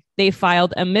morning, they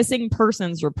filed a missing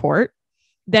persons report.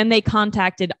 Then they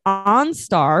contacted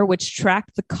OnStar, which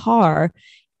tracked the car,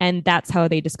 and that's how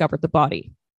they discovered the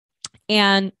body.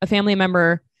 And a family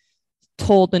member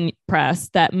told the press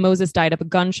that Moses died of a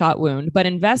gunshot wound, but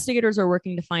investigators are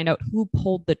working to find out who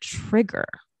pulled the trigger.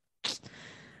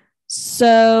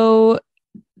 So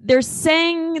they're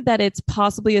saying that it's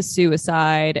possibly a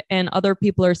suicide, and other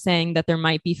people are saying that there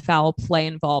might be foul play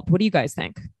involved. What do you guys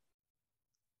think?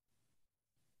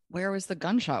 Where was the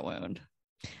gunshot wound?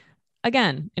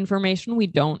 again, information we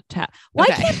don't have. Why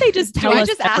Okay. can't they just tell Do I us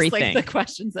just ask, like, everything? the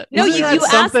questions that- No, Isn't you that ask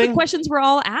the something- questions we're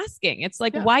all asking. It's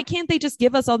like, why can't they just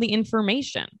give us all the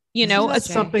information? You know, Isn't that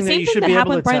something that same you thing should that be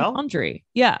happened able with to Brian tell? Laundrie.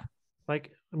 Yeah.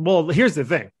 Like, well, here's the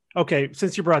thing. Okay,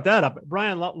 since you brought that up,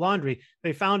 Brian Laundrie,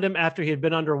 they found him after he had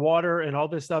been underwater and all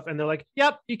this stuff, and they're like,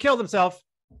 "Yep, he killed himself."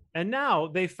 And now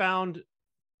they found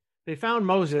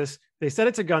Moses. They said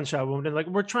it's a gunshot wound, and like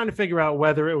we're trying to figure out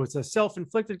whether it was a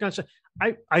self-inflicted gunshot.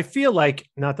 I feel like,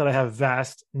 not that I have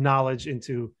vast knowledge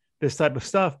into this type of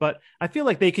stuff, but I feel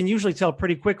like they can usually tell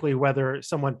pretty quickly whether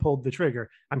someone pulled the trigger.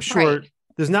 I'm sure Right.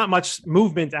 there's not much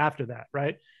movement after that,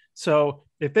 right? So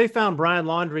if they found Brian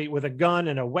Laundrie with a gun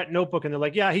and a wet notebook and they're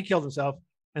like, yeah, he killed himself.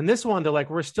 And this one, they're like,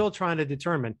 we're still trying to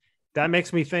determine. That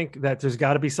makes me think that there's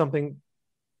got to be something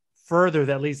further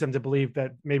that leads them to believe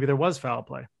that maybe there was foul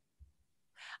play.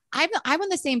 I'm on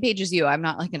the same page as you. I'm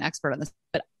not like an expert on this,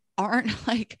 but aren't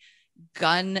like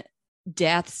gun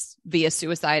deaths via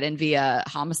suicide and via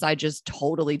homicide just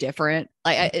totally different?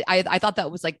 Like I thought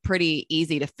that was like pretty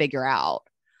easy to figure out.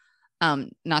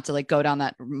 Not to like go down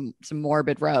that some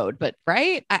morbid road, but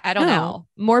right? I don't know.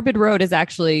 Morbid Road is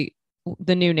actually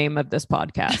the new name of this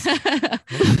podcast.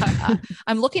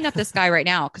 I'm looking up this guy right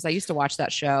now because I used to watch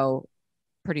that show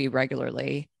pretty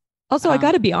regularly. Also, I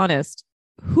got to be honest.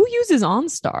 Who uses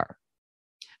OnStar?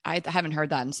 I haven't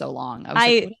heard that in so long. I was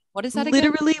like, what is that again?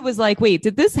 Literally was like, wait,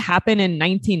 did this happen in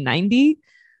 1990?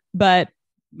 But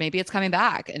maybe it's coming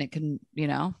back and it can, you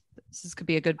know, this could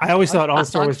be a good. I always thought a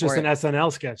OnStar plug was just for an it.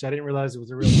 SNL sketch. I didn't realize it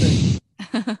was a real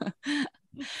thing.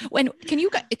 When can you?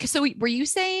 So were you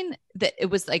saying that it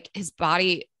was like his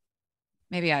body?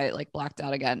 Maybe I like blacked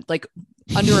out again. Like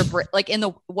under a bridge, like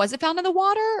was it found in the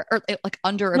water or like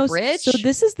under a bridge? So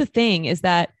this is the thing is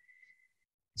that,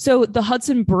 so the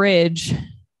Hudson Bridge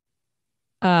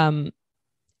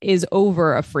is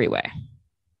over a freeway.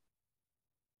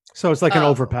 So it's like an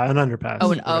overpass, an underpass. Oh,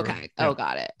 whatever. okay. Yeah. Oh,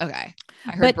 got it. Okay.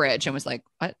 I heard But- bridge and was like,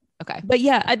 what? Okay. But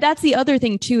yeah, that's the other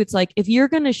thing too. It's like, if you're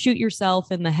going to shoot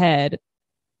yourself in the head,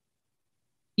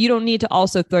 you don't need to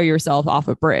also throw yourself off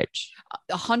a bridge.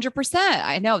 100%.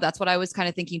 I know. That's what I was kind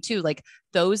of thinking too. Like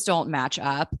those don't match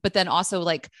up. But then also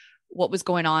like what was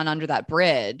going on under that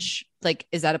bridge? Like,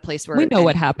 is that a place where We know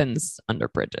what happens under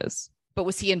bridges. But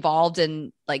was he involved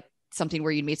in like something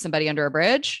where you'd meet somebody under a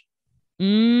bridge?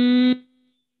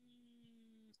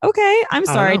 Okay. I'm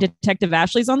sorry. know. Detective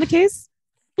Ashley's on the case.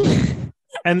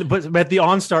 But the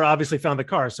OnStar obviously found the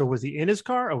car. So was he in his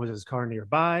car or was his car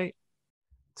nearby?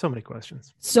 So many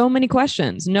questions. So many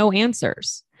questions, no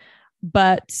answers.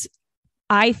 But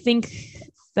I think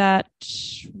that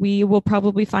we will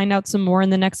probably find out some more in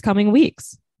the next coming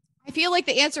weeks. I feel like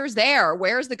the answer is there.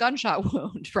 Where's the gunshot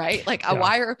wound? Right? Like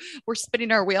why are we're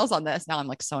spinning our wheels on this? Now I'm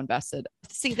like so invested.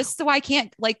 See, this is why I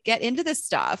can't like get into this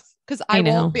stuff because I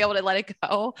know. won't be able to let it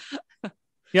go.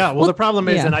 Yeah. Well, the problem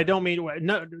is, yeah. and I don't mean,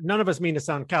 none of us mean to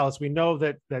sound callous. We know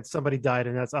that somebody died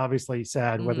and that's obviously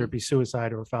sad, whether it be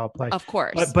suicide or foul play. Of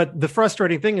course. But the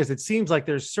frustrating thing is it seems like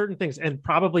there's certain things, and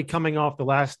probably coming off the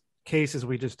last cases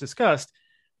we just discussed,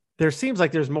 there seems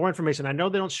like there's more information. I know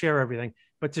they don't share everything,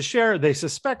 but to share, they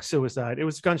suspect suicide. It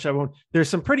was a gunshot wound. There's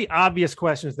some pretty obvious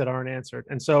questions that aren't answered.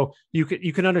 And so you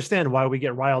can understand why we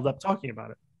get riled up talking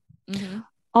about it. Mm-hmm.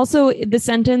 Also, the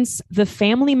sentence, the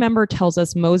family member tells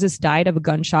us Moses died of a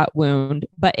gunshot wound,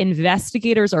 but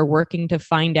investigators are working to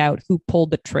find out who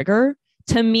pulled the trigger.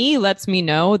 To me, lets me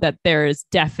know that there's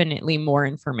definitely more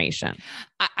information.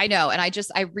 I know. And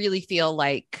I really feel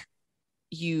like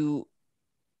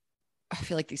I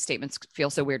feel like these statements feel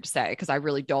so weird to say because I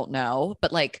really don't know,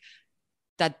 but like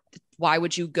that, why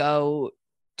would you go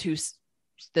to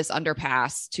this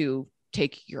underpass to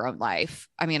take your own life?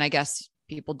 I mean, I guess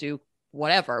people do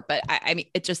whatever, but I mean,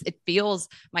 it feels,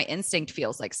 my instinct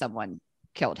feels like someone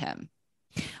killed him.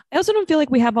 I also don't feel like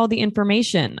we have all the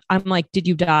information. I'm like, did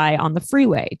you die on the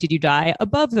freeway? Did you die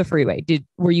above the freeway?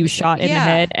 Were you shot in the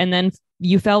head and then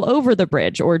you fell over the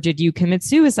bridge, or did you commit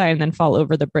suicide and then fall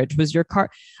over the bridge? Was your car?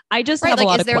 I just have a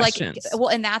lot of questions. Well,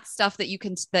 and that's stuff that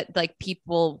like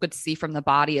people could see from the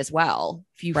body as well.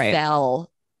 If you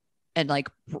fell and like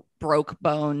broke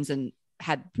bones and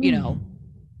had, you know,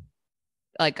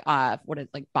 like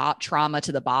trauma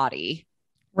to the body.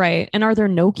 Right. And are there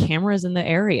no cameras in the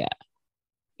area?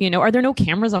 You know, are there no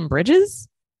cameras on bridges?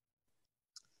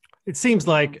 It seems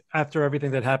like after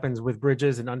everything that happens with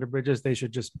bridges and under bridges, they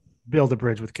should just build a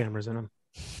bridge with cameras in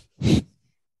them.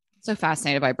 So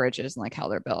fascinated by bridges and like how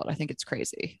they're built. I think it's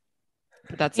crazy.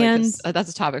 But that's like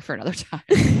that's a topic for another time.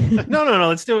 No.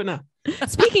 Let's do it now.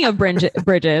 Speaking of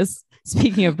bridges,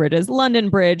 London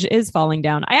Bridge is falling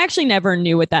down. I actually never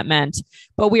knew what that meant,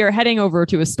 but we are heading over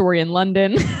to a story in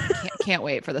London. Can't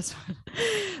wait for this one.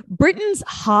 Britain's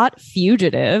hot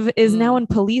fugitive is now in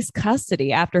police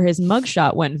custody after his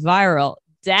mugshot went viral.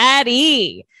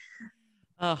 Daddy.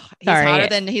 Oh, he's Sorry. hotter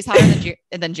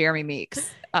than Jeremy Meeks.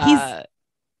 He's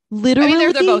literally. I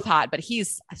mean, they're both hot, but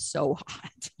he's so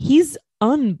hot. He's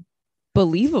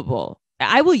unbelievable.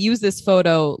 I will use this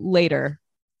photo later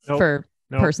for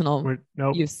personal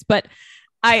use, but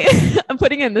I'm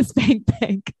putting in the spank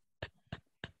bank.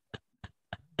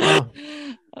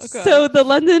 Okay. So the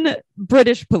London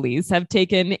British police have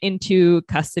taken into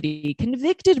custody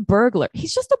convicted burglar.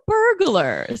 He's just a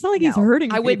burglar. It's not like he's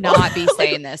hurting I would people. not be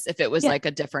saying this if it was like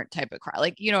a different type of crime.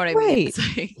 Like, you know what I mean? Right.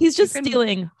 It's like, He's just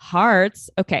stealing hearts.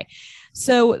 Okay.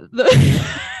 So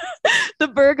the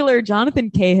burglar, Jonathan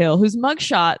Cahill, whose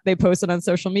mugshot they posted on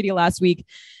social media last week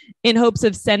in hopes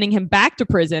of sending him back to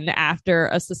prison after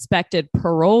a suspected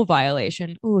parole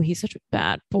violation. Ooh, he's such a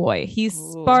bad boy. He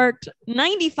sparked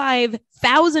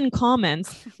 95,000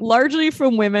 comments, largely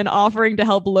from women offering to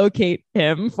help locate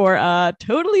him for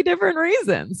totally different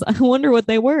reasons. I wonder what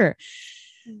they were.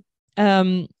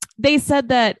 They said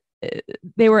that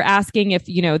they were asking if,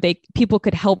 people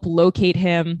could help locate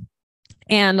him.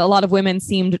 And a lot of women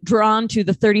seemed drawn to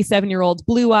the 37-year-old's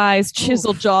blue eyes,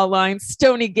 chiseled jawline,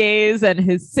 stony gaze, and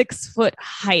his 6-foot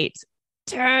height.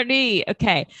 Dirty.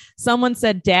 Okay. Someone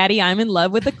said, Daddy, I'm in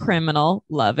love with a criminal.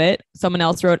 Love it. Someone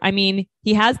else wrote, I mean,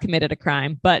 he has committed a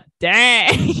crime, but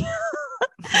dang.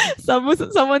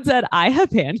 Someone said, I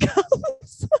have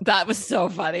handcuffs. That was so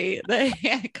funny. The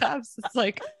handcuffs. It's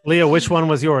like, Leah, which one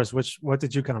was yours? What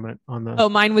did you comment on the? Oh,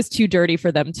 mine was too dirty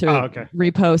for them to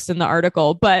repost in the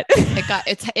article, but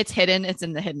it's hidden. It's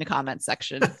in the hidden comments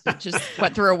section. It just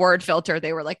went through a word filter.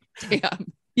 They were like,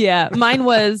 damn. Yeah, mine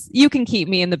was, you can keep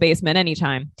me in the basement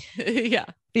anytime. Yeah.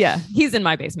 Yeah, he's in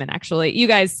my basement, actually. You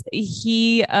guys,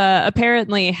 he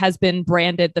apparently has been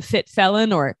branded the fit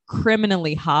felon or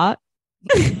criminally hot.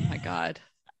 Oh my God.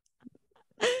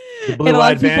 The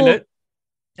blue-eyed bandit.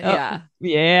 Yeah.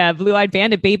 Yeah, blue-eyed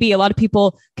bandit, baby. A lot of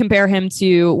people compare him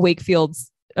to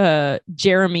Wakefield's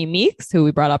Jeremy Meeks, who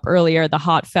we brought up earlier, the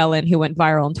hot felon who went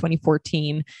viral in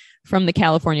 2014 from the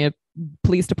California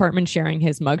Police Department, sharing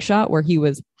his mugshot where he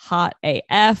was hot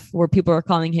AF, where people are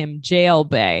calling him Jail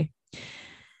Bay.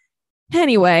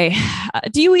 Anyway,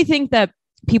 do you think that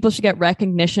people should get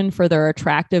recognition for their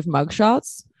attractive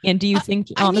mugshots? And do you think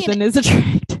Jonathan is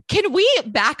attractive? Can we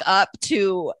back up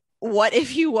to what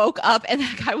if you woke up and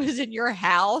that guy was in your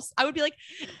house? I would be like,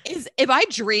 am I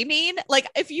dreaming? Like,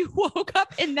 if you woke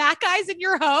up and that guy's in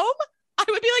your home, I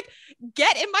would be like,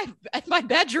 get in my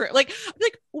bedroom. Like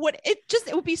what? It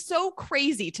would be so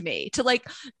crazy to me to like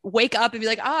wake up and be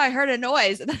like, oh, I heard a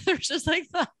noise, and then there's just like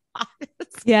the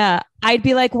yeah, I'd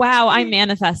be like, wow, I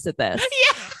manifested this.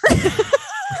 Yeah.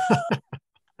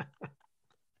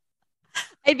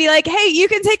 I'd be like, hey, you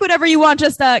can take whatever you want.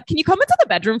 Just can you come into the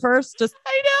bedroom first? Just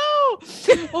I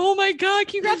know. Oh my God.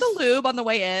 Can you grab the lube on the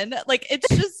way in? Like, it's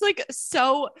just like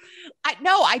so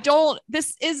I don't.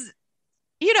 This is,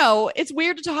 it's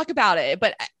weird to talk about it,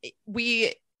 but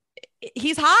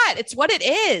he's hot. It's what it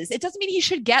is. It doesn't mean he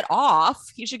should get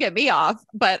off. He should get me off.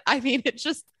 But I mean, it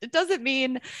doesn't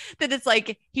mean that it's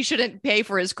like he shouldn't pay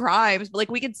for his crimes. But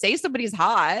like, we can say somebody's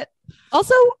hot.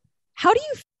 Also, how do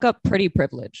you fuck up pretty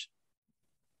privilege?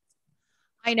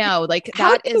 I know, like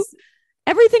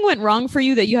everything went wrong for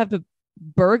you that you have to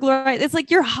burglarize. It's like,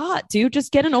 you're hot, dude.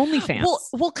 Just get an OnlyFans.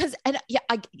 Well, because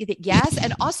yes,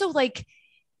 and also like,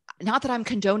 not that I'm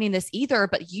condoning this either,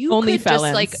 but you Only could felons.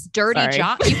 just like dirty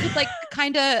John. You could like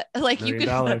kind of like you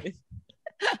could.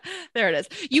 There it is.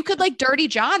 You could like dirty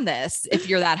John this if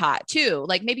you're that hot too.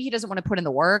 Like maybe he doesn't want to put in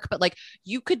the work, but like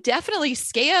you could definitely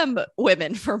scam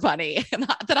women for money.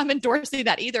 Not that I'm endorsing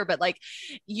that either, but like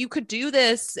you could do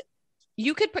this.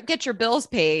 You could get your bills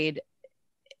paid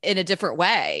in a different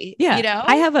way. Yeah.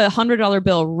 I have $100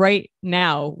 bill right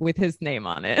now with his name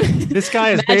on it. This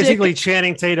guy is basically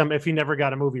Channing Tatum if he never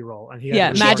got a movie role. And he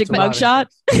magic mugshot.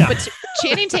 Yeah. But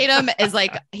Channing Tatum is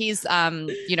like, he's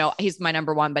he's my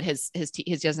number one, but his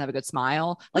doesn't have a good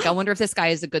smile. Like, I wonder if this guy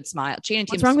is a good smile.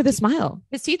 What's wrong with his smile?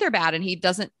 His teeth are bad and he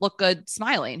doesn't look good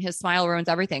smiling. His smile ruins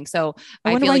everything. So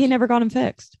I wonder why he never got him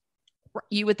fixed.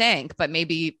 You would think, but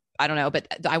maybe, I don't know, but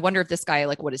I wonder if this guy,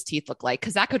 like what his teeth look like,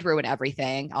 because that could ruin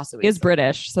everything. Also, he's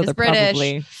British, so they're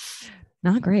probably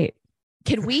not great.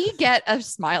 Can we get a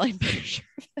smiling picture?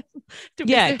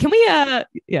 Yeah, can we?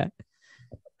 Can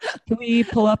we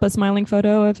pull up a smiling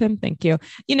photo of him? Thank you.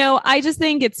 I just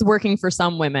think it's working for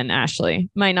some women. Ashley,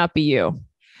 might not be you.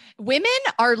 Women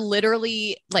are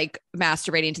literally like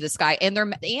masturbating to this guy, and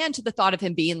to the thought of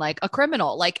him being like a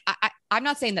criminal. Like I'm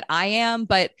not saying that I am,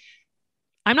 but.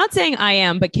 I'm not saying I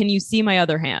am, but can you see my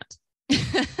other hand?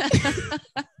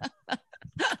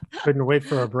 Couldn't wait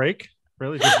for a break.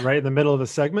 Really, just right in the middle of the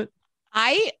segment.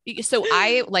 I was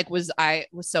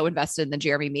so invested in the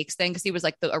Jeremy Meeks thing because he was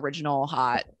like the original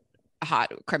hot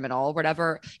criminal or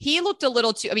whatever. He looked a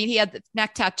little too, I mean, he had the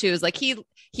neck tattoos. Like he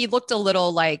looked a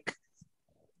little like,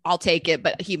 I'll take it,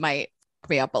 but he might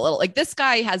me up a little. Like this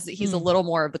guy he's a little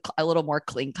more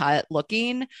clean cut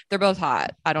looking. They're both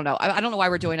hot. I don't know. I don't know why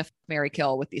we're doing a marry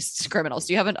kill with these criminals.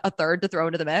 Do you have a third to throw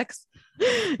into the mix?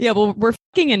 Yeah, well, we're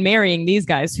fucking and marrying these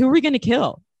guys. Who are we going to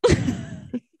kill?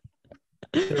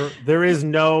 There is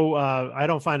no, I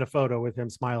don't find a photo with him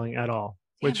smiling at all,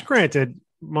 which granted,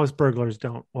 most burglars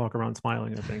don't walk around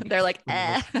smiling, I think. They're like,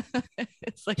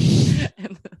 It's like, he's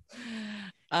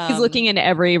looking into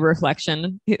every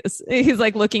reflection. He's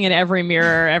like looking at every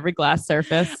mirror, every glass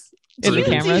surface in the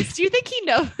cameras. Do you think he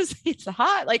knows he's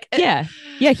hot? Like, yeah,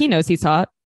 he knows he's hot.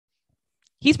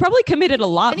 He's probably committed a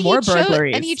lot more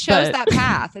burglaries. And he chose that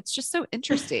path. It's just so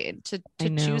interesting to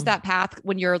choose that path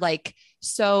when you're like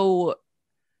so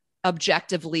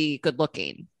objectively good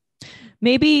looking.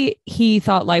 Maybe he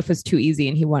thought life was too easy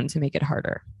and he wanted to make it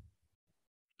harder.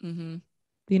 Mm-hmm.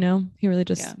 You know, he really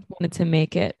just wanted to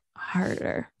make it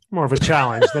harder. More of a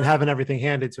challenge than having everything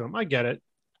handed to him. I get it.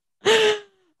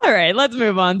 All right, let's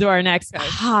move on to our next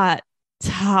hot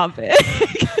topic.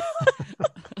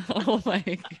 Oh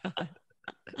my God.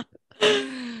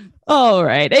 All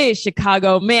right. A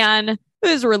Chicago man who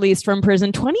was released from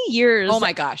prison 20 years. Oh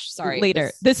my gosh. Sorry.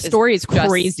 Later. This story is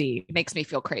crazy. It makes me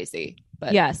feel crazy.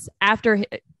 But yes.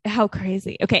 How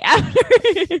crazy. Okay. After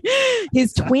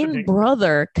his twin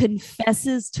brother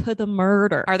confesses to the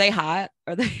murder. Are they hot?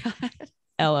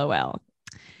 LOL.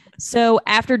 So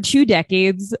after 2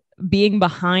 decades being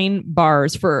behind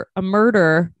bars for a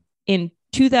murder in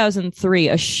 2003,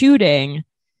 a shooting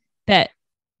that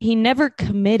he never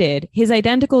committed, his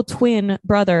identical twin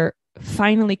brother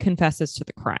finally confesses to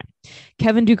the crime.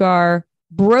 Kevin Dugar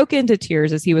broke into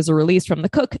tears as he was released from the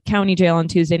Cook County Jail on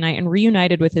Tuesday night and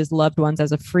reunited with his loved ones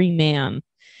as a free man.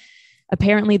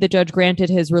 Apparently, the judge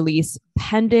granted his release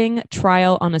pending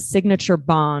trial on a signature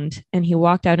bond, and he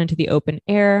walked out into the open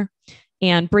air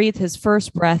and breathed his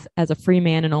first breath as a free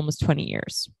man in almost 20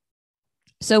 years.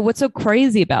 So what's so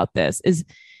crazy about this is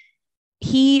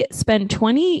he spent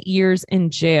 20 years in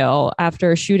jail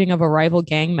after a shooting of a rival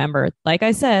gang member, like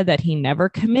I said, that he never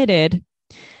committed.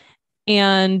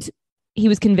 And he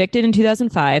was convicted in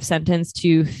 2005, sentenced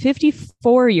to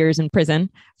 54 years in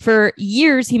prison. For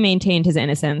years, he maintained his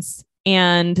innocence.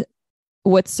 And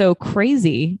what's so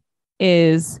crazy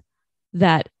is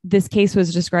that this case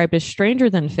was described as stranger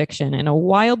than fiction and a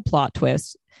wild plot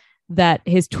twist that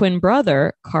his twin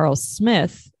brother, Carl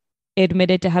Smith,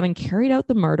 admitted to having carried out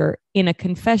the murder in a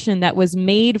confession that was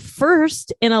made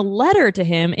first in a letter to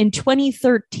him in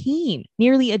 2013,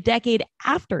 nearly a decade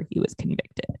after he was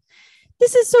convicted.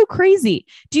 This is so crazy.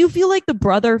 Do you feel like the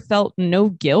brother felt no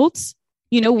guilt?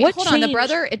 You know, what hold on,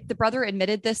 the brother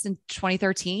admitted this in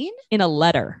 2013 in a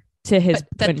letter to his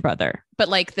twin brother, but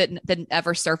like that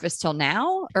never surfaced till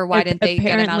now, or why didn't they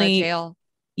get him out of jail?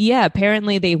 Yeah,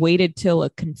 apparently they waited till a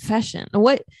confession.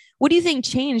 What do you think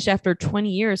changed after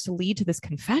 20 years to lead to this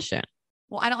confession?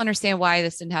 Well, I don't understand why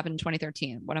this didn't happen in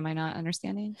 2013. What am I not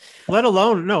understanding? Let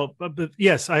alone, no, but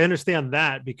yes, I understand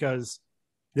that because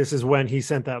this is when he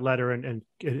sent that letter and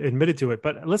admitted to it.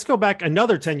 But let's go back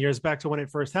another 10 years back to when it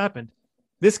first happened.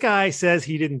 This guy says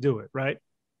he didn't do it, right?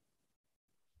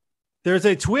 There's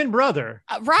a twin brother.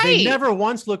 Right. They never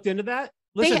once looked into that.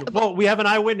 Listen, we have an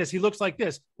eyewitness. He looks like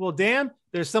this. Well, damn,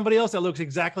 there's somebody else that looks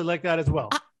exactly like that as well.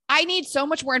 I need so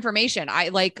much more information.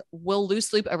 I will lose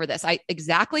sleep over this.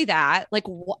 Exactly that.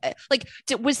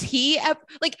 Was he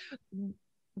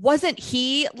wasn't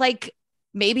he like,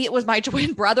 maybe it was my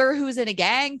twin brother who's in a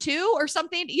gang too or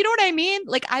something. You know what I mean?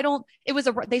 Like,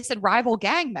 they said rival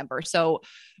gang member. So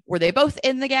were they both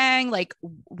in the gang? Like,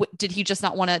 did he just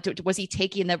not want to, was he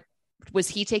taking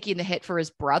the hit for his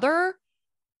brother?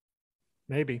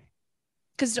 Maybe.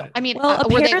 Because I mean,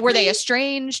 were they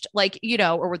estranged, like, you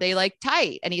know, or were they like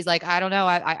tight? And he's like, I don't know.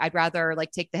 I'd rather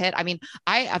like take the hit. I mean,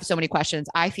 I have so many questions.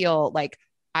 I feel like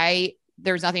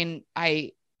there's nothing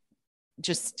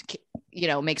just, you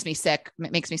know, makes me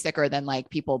sicker than like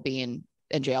people being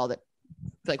in jail that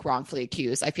like wrongfully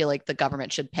accused. I feel like the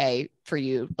government should pay for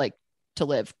you like to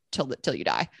live till you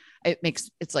die.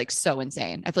 It's like so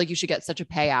insane. I feel like you should get such a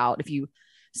payout if you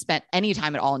spent any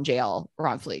time at all in jail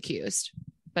wrongfully accused.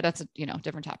 But that's a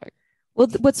different topic. Well,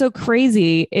 what's so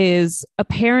crazy is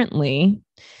apparently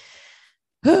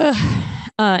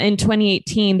in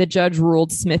 2018, the judge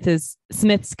ruled Smith's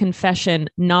confession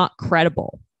not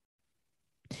credible.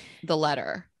 The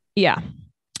letter. Yeah.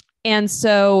 And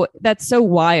so that's so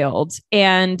wild.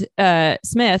 And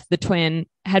Smith, the twin,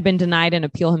 had been denied an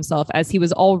appeal himself as he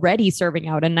was already serving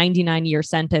out a 99-year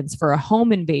sentence for a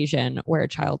home invasion where a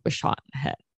child was shot in the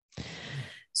head.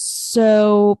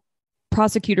 So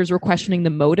prosecutors were questioning the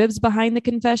motives behind the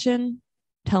confession,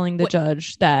 telling the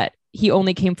judge that he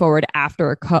only came forward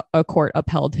after a court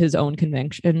upheld his own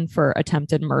conviction for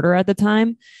attempted murder at the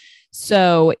time.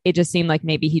 So it just seemed like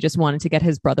maybe he just wanted to get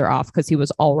his brother off because he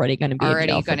was already going to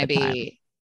be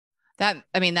that.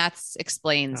 I mean, that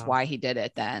explains why he did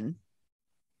it then.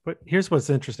 But here's what's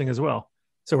interesting as well.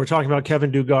 So we're talking about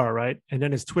Kevin Dugar, right? And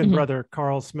then his twin brother,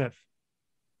 Carl Smith.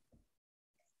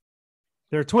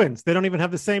 They're twins. They don't even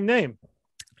have the same name.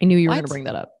 I knew you were going to bring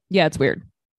that up. Yeah, it's weird.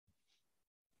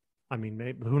 I mean,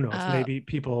 maybe, who knows? Maybe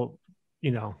people,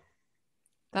 grow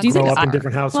grow up in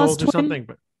different households or something.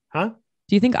 But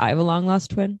do you think I have a long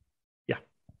lost twin? Yeah.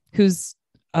 Who's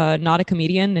not a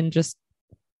comedian and just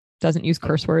doesn't use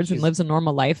curse words and lives a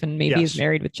normal life and maybe is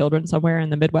married with children somewhere in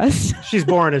the Midwest? She's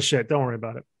boring as shit. Don't worry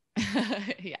about it.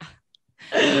 Yeah.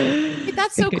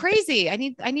 That's so crazy. I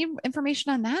need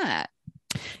information on that.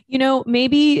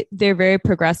 Maybe they're very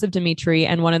progressive, Dimitri,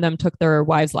 and one of them took their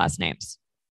wives' last names.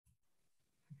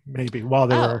 Maybe while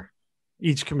they were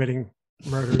each committing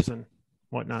murders and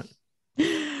whatnot.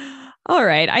 All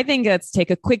right. I think let's take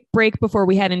a quick break before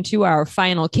we head into our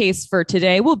final case for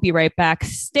today. We'll be right back.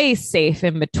 Stay safe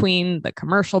in between the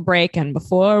commercial break and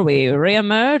before we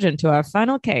reemerge into our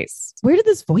final case. Where did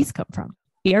this voice come from?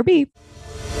 BRB.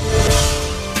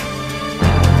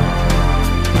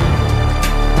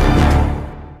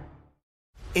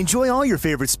 Enjoy all your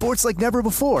favorite sports like never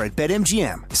before at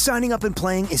BetMGM. Signing up and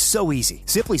playing is so easy.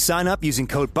 Simply sign up using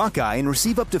code Buckeye and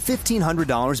receive up to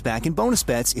 $1,500 back in bonus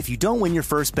bets if you don't win your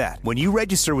first bet. When you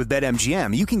register with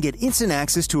BetMGM, you can get instant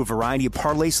access to a variety of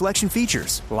parlay selection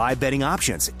features, live betting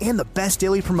options, and the best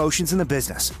daily promotions in the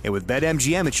business. And with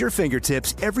BetMGM at your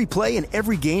fingertips, every play and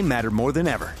every game matter more than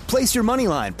ever. Place your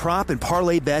moneyline, prop, and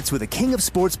parlay bets with the king of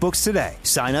sportsbooks today.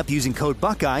 Sign up using code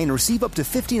Buckeye and receive up to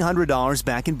 $1,500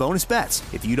 back in bonus bets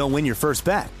if you don't win your first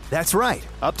bet. That's right,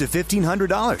 up to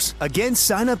 $1,500. Again,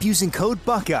 sign up using code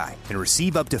Buckeye and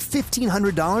receive up to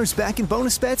 $1,500 back in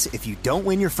bonus bets if you don't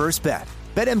win your first bet.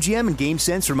 BetMGM and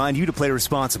GameSense remind you to play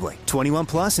responsibly. 21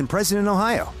 plus and present in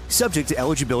Ohio. Subject to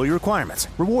eligibility requirements.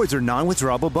 Rewards are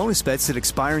non-withdrawable bonus bets that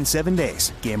expire in 7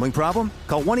 days. Gambling problem?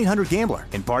 Call 1-800-GAMBLER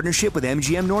in partnership with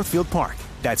MGM Northfield Park.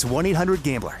 That's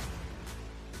 1-800-GAMBLER.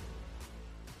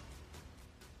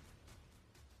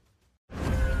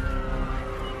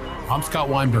 I'm Scott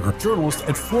Weinberger, journalist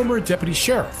and former deputy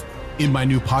sheriff. In my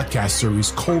new podcast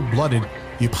series, Cold Blooded,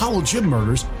 The Apollo Gym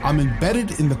Murders, I'm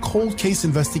embedded in the cold case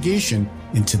investigation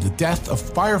into the death of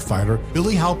firefighter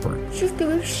Billy Halpern. It's just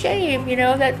a shame,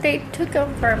 that they took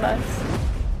him from us.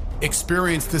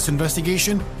 Experience this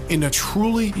investigation in a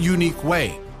truly unique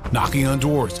way, knocking on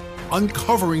doors,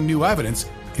 uncovering new evidence,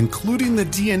 including the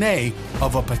DNA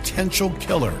of a potential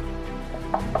killer.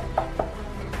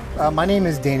 My name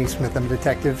is Danny Smith. I'm a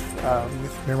detective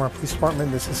with Miramar Police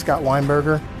Department. This is Scott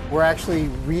Weinberger. We're actually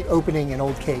reopening an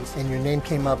old case, and your name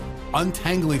came up.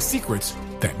 Untangling secrets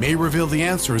that may reveal the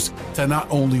answers to not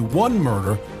only one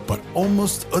murder, but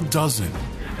almost a dozen.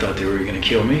 I thought they were going to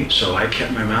kill me, so I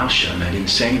kept my mouth shut and I didn't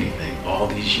say anything. All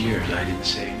these years, I didn't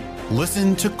say anything.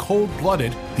 Listen to Cold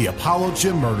Blooded, The Apollo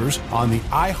Gym Murders on the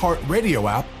iHeartRadio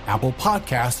app, Apple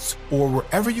Podcasts, or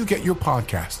wherever you get your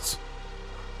podcasts.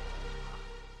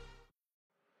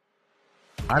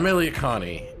 I'm Elliot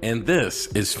Connie, and this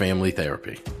is Family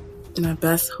Therapy. My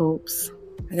best hopes,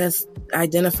 I guess,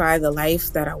 identify the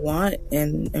life that I want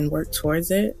and work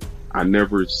towards it. I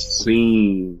never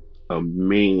seen a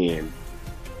man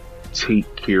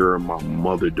take care of my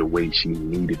mother the way she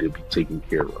needed to be taken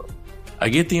care of. I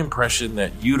get the impression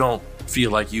that you don't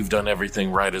feel like you've done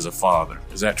everything right as a father.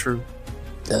 Is that true?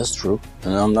 That's true,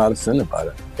 and I'm not offended by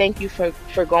that. Thank you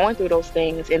for going through those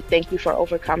things, and thank you for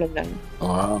overcoming them.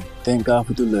 Wow. Thank God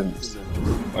for deliverance.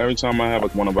 Every time I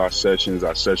have one of our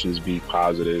sessions be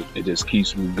positive. It just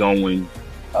keeps me going.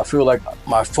 I feel like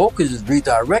my focus is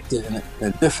redirected in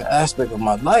a different aspect of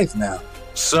my life now.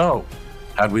 So,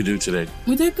 how'd we do today?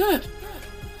 We did good.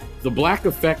 The Black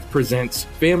Effect presents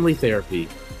Family Therapy.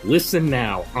 Listen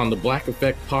now on the Black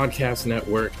Effect Podcast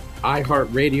Network,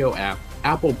 iHeartRadio app,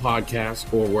 Apple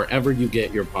Podcasts, or wherever you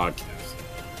get your podcasts.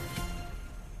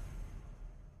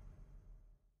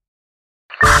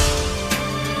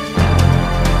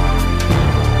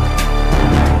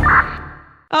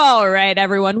 All right,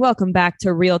 everyone. Welcome back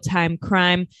to Real Time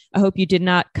Crime. I hope you did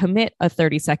not commit a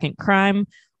 30-second crime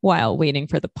while waiting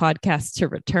for the podcast to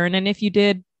return. And if you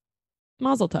did,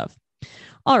 mazel tov.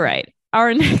 All right.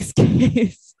 Our next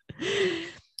case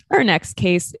Our next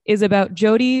case is about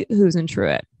Jody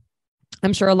Huisentruit.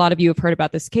 I'm sure a lot of you have heard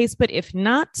about this case, but if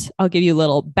not, I'll give you a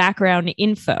little background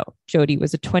info. Jody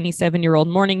was a 27-year-old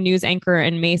morning news anchor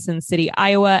in Mason City,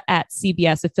 Iowa at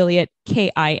CBS affiliate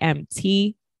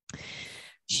KIMT.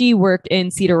 She worked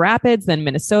in Cedar Rapids, then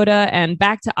Minnesota, and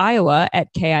back to Iowa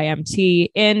at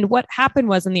KIMT. And what happened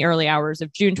was in the early hours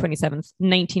of June 27th,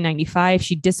 1995,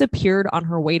 she disappeared on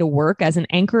her way to work as an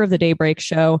anchor of the daybreak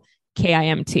show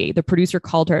KIMT. The producer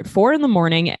called her at 4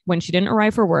 a.m. when she didn't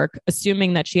arrive for work,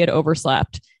 assuming that she had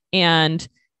overslept, and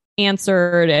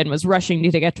answered and was rushing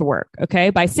to get to work. Okay.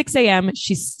 By 6 a.m.,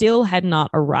 she still had not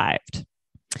arrived.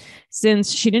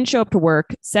 Since she didn't show up to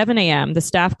work, 7 a.m., the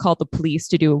staff called the police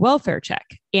to do a welfare check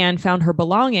and found her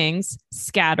belongings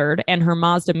scattered and her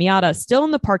Mazda Miata still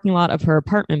in the parking lot of her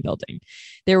apartment building.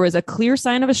 There was a clear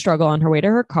sign of a struggle on her way to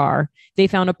her car. They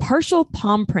found a partial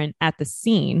palm print at the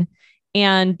scene.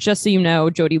 And just so you know,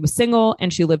 Jody was single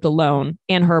and she lived alone,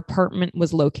 and her apartment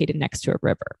was located next to a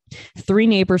river. 3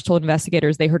 neighbors told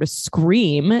investigators they heard a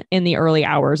scream in the early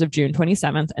hours of June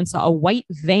 27th and saw a white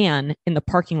van in the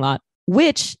parking lot,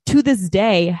 which to this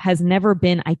day has never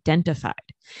been identified.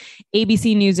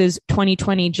 ABC News'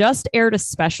 2020 just aired a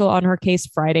special on her case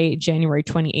Friday, January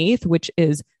 28th, which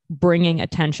is bringing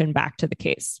attention back to the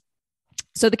case.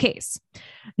 So the case,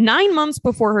 9 months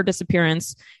before her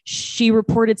disappearance, she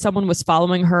reported someone was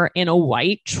following her in a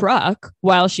white truck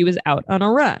while she was out on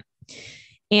a run.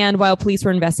 And while police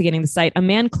were investigating the site, a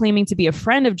man claiming to be a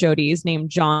friend of Jody's named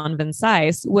John Van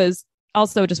Cise was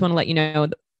also, just want to let you know,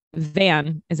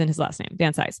 Van is in his last name,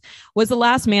 Van Cise, was the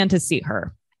last man to see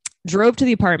her, drove to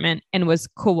the apartment, and was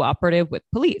cooperative with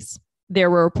police. There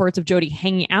were reports of Jody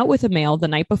hanging out with a male the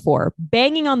night before,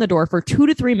 banging on the door for 2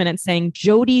 to 3 minutes saying,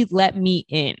 "Jody, let me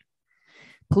in."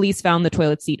 Police found the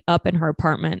toilet seat up in her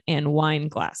apartment and wine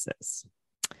glasses.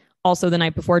 Also, the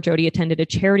night before, Jody attended a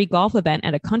charity golf event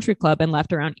at a country club and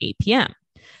left around 8 p.m.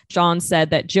 John said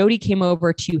that Jody came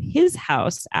over to his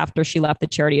house after she left the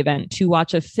charity event to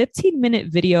watch a 15-minute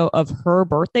video of her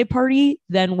birthday party,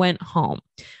 then went home.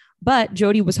 But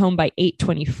Jody was home by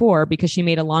 8:24 because she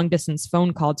made a long-distance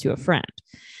phone call to a friend.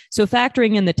 So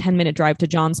factoring in the 10-minute drive to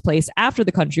John's place after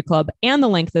the country club and the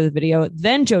length of the video,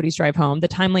 then Jody's drive home, the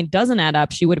timeline doesn't add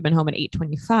up. She would have been home at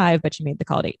 8:25, but she made the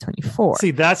call at 8:24. See,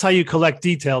 that's how you collect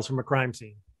details from a crime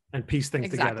scene and piece things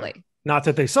together. Not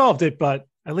that they solved it, but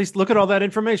at least look at all that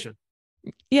information.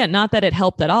 Yeah, not that it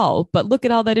helped at all, but look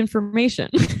at all that information.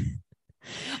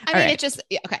 It just,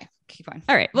 okay, keep going.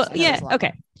 All right. Well, yeah,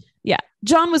 okay. Yeah.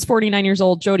 John was 49 years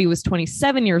old. Jody was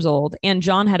 27 years old. And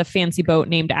John had a fancy boat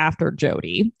named after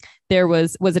Jody. There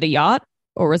was it a yacht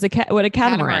or was it a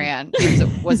catamaran?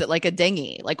 Was it like a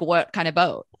dinghy? Like what kind of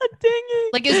boat? A dinghy.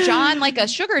 Like, is John like a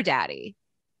sugar daddy?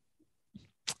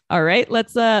 All right.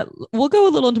 We'll go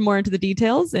a little more into the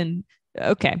details. And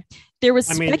okay. There was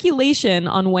speculation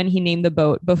on when he named the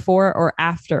boat, before or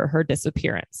after her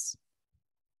disappearance.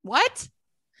 What?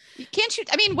 Can't you?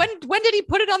 I mean, when did he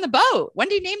put it on the boat? When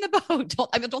did he name the boat?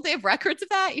 Don't they have records of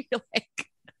that? You feel like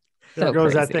there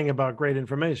goes that thing about great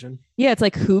information. Yeah, it's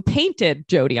like who painted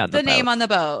Jody on the boat? Name on the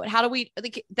boat. How do we?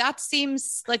 Like, that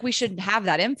seems like we should have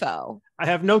that info. I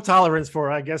have no tolerance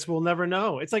for it. I guess we'll never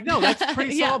know. It's like, no, that's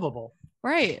pretty solvable,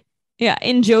 right? Yeah.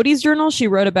 In Jody's journal, she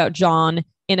wrote about John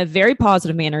in a very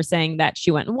positive manner, saying that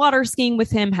she went water skiing with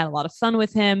him, had a lot of fun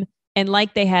with him, and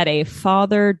like they had a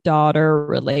father-daughter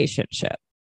relationship.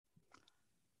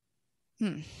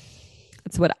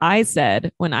 That's what I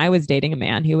said when I was dating a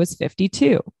man who was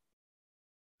 52.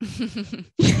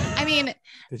 I mean,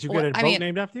 did you get a boat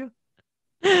named after you?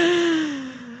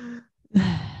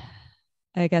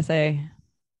 I guess I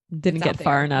didn't get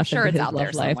far enough into his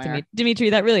love life. Dimitri,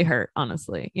 that really hurt,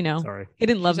 honestly. You know, sorry, he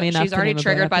didn't love me enough. She's already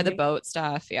triggered by the boat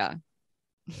stuff. Yeah.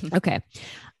 Okay.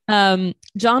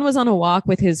 John was on a walk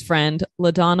with his friend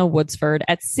LaDonna Woodsford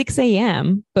at 6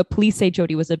 a.m., but police say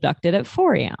Jody was abducted at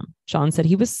 4 a.m. John said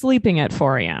he was sleeping at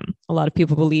 4 a.m. A lot of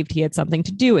people believed he had something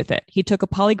to do with it. He took a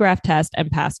polygraph test and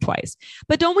passed twice.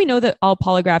 But don't we know that all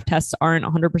polygraph tests aren't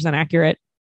 100% accurate?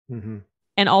 Mm-hmm.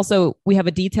 And also, we have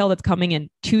a detail that's coming in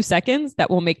 2 seconds that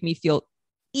will make me feel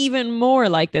even more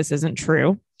like this isn't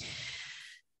true.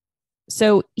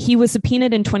 So he was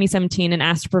subpoenaed in 2017 and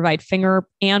asked to provide finger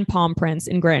and palm prints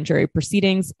in grand jury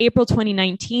proceedings. April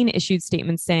 2019 issued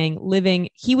statements saying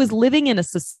he was living in a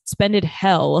suspended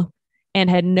hell and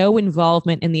had no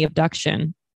involvement in the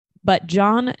abduction. But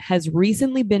John has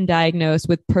recently been diagnosed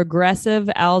with progressive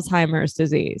Alzheimer's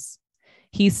disease.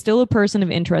 He's still a person of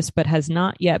interest, but has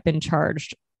not yet been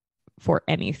charged for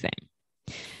anything.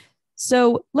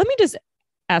 So let me just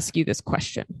ask you this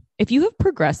question. if you have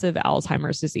progressive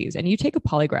Alzheimer's disease and you take a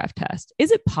polygraph test,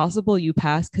 is it possible you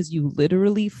pass because you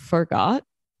literally forgot?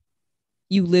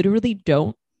 You literally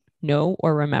don't know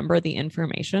or remember the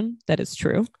information that is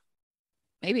true?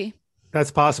 Maybe.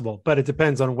 That's possible, but it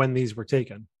depends on when these were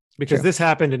taken, because True. this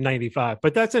happened in 95.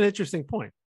 But that's an interesting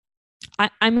point.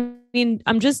 I mean,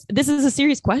 this is a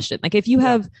serious question. Like, if you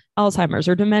have Alzheimer's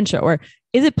or dementia, or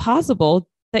is it possible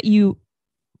that you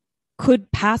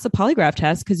could pass a polygraph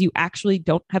test because you actually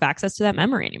don't have access to that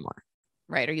memory anymore?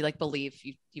 Right. Or you like believe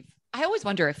you've, I always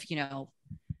wonder if,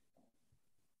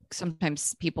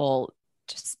 sometimes people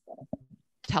just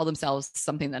tell themselves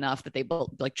something enough that they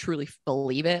like truly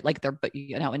believe it. Like but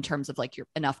in terms of like you're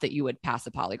enough that you would pass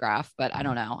a polygraph, but I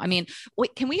don't know. I mean,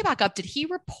 wait, can we get back up? Did he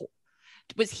report?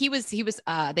 They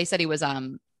said he was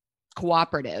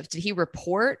cooperative. Did he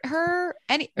report her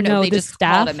no, they just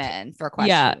staff, called him in for a question?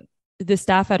 Yeah. The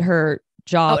staff at her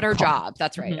job. Oh, at her job.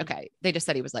 That's right. Mm-hmm. Okay. They just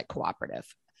said he was like cooperative.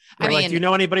 I mean, do you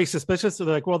know anybody suspicious? So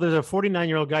they're like, well, there's a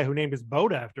 49-year-old guy who named his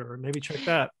boat after her. Maybe check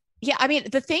that. Yeah. I mean,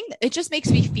 it just makes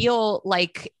me feel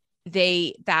like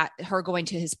that her going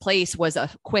to his place was a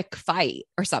quick fight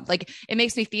or something. Like, it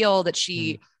makes me feel that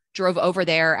she drove over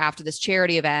there after this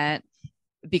charity event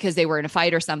because they were in a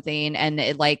fight or something. And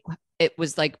it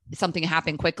was like something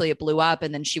happened quickly. It blew up,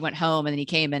 and then she went home, and then he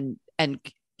came and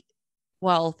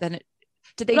well, then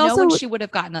did they know when she would have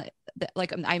gotten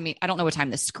I mean, I don't know what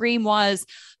time the scream was,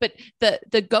 but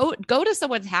the go to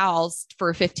someone's house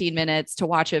for 15 minutes to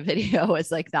watch a video is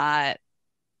like that.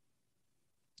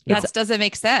 That doesn't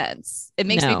make sense. It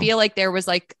makes me feel like there was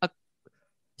like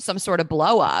some sort of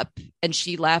blow up, and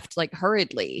she left like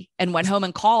hurriedly and went home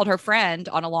and called her friend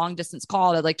on a long distance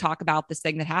call to like talk about this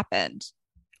thing that happened.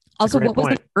 Also, what was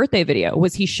the birthday video?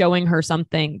 Was he showing her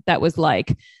something that was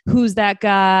like, who's that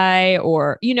guy?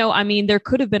 Or, I mean, there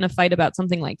could have been a fight about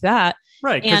something like that.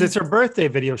 Right. Because it's her birthday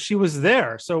video. She was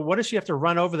there. So what does she have to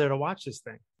run over there to watch this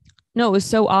thing? No, it was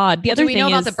so odd. The other thing know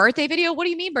about the birthday video? What do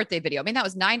you mean birthday video? I mean, that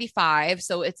was 95.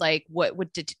 So it's like, was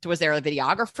there a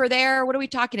videographer there? What are we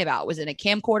talking about? Was it a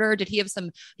camcorder? Did he have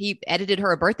he edited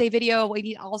her a birthday video? We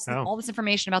need all this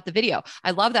information about the video.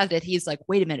 I love that he's like,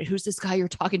 wait a minute, who's this guy you're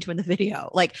talking to in the video?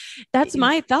 Like, that's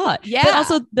my thought. Yeah. But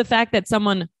also the fact that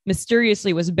someone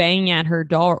mysteriously was banging at her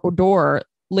door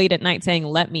late at night saying,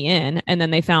 let me in. And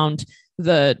then they found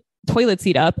the toilet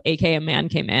seat up, aka a man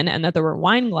came in, and that there were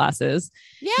wine glasses.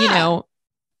 Yeah.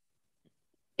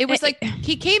 It was like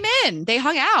he came in, they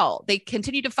hung out, they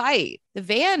continued to fight. The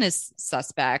van is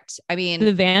suspect. I mean,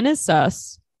 the van is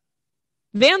sus.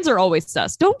 Vans are always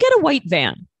sus. Don't get a white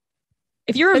van.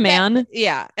 If you're a man,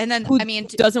 and then who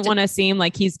doesn't want to seem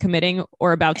like he's committing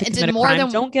or about to commit a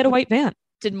crime, don't get a white van.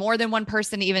 Did more than one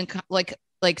person even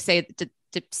like say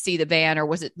to see the van, or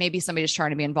was it maybe somebody just trying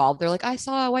to be involved? They're like, I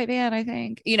saw a white van, I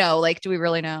think. Like, do we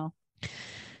really know?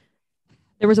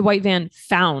 There was a white van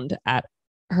found at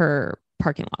her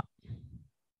parking lot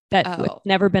that would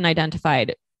never been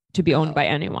identified to be owned by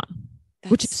anyone.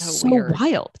 That's which is so weird.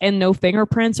 Wild. And no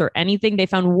fingerprints or anything. They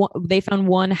found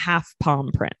one half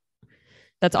palm print.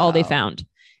 That's all they found.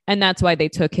 And that's why they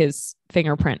took his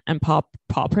fingerprint and palm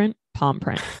print.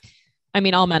 I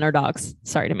mean, all men are dogs.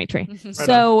 Sorry, Dimitri. Right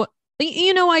so,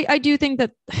 I do think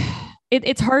that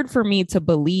it's hard for me to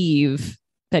believe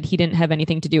that he didn't have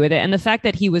anything to do with it. And the fact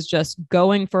that he was just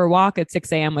going for a walk at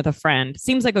 6 a.m. with a friend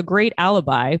seems like a great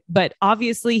alibi, but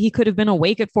obviously he could have been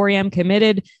awake at 4 a.m.,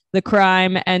 committed the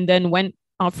crime, and then went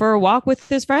for a walk with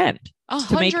his friend.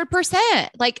 100%.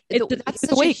 Like, that's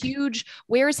such a huge,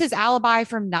 where's his alibi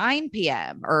from 9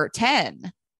 p.m. or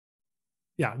 10?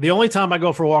 Yeah. The only time I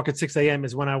go for a walk at 6 a.m.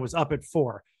 is when I was up at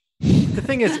 4. The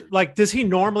thing is, like, does he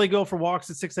normally go for walks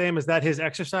at 6 a.m.? Is that his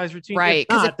exercise routine? Right.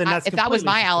 Because if that was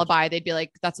my alibi, they'd be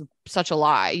like, that's such a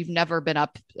lie. You've never been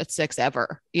up at 6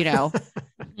 ever,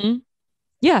 Mm-hmm.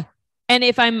 Yeah. And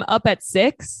if I'm up at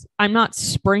 6, I'm not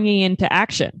springing into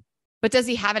action. But does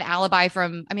he have an alibi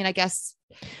from, I mean, I guess.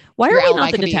 Why are we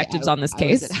not the detectives on this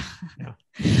case?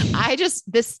 I just,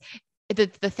 the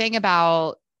thing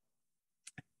about,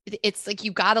 it's like,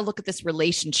 you got to look at this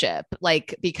relationship,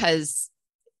 like, because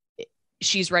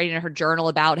she's writing in her journal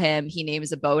about him. He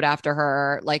names a boat after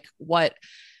her. Like, what,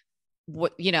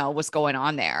 what's going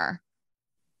on there?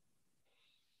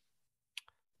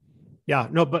 Yeah,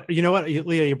 no, but you know what,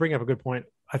 Leah, you bring up a good point.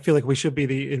 I feel like we should be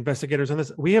the investigators on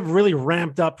this. We have really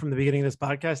ramped up from the beginning of this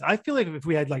podcast. I feel like if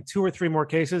we had like 2 or 3 more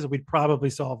cases, we'd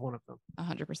probably solve one of them.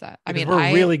 100%. I mean,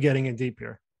 we're really getting in deep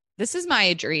here. This is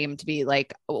my dream to be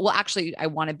like, well, actually, I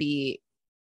want to be,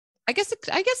 I guess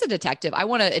a detective. I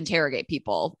want to interrogate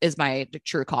people is my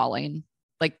true calling.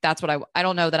 Like, that's what I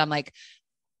don't know that I'm like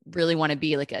really want to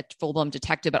be like a full-blown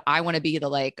detective, but I want to be the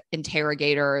like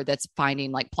interrogator that's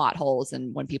finding like plot holes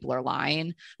and when people are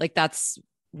lying. Like that's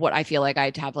what I feel like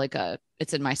I'd have like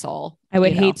it's in my soul. I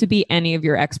would hate to be any of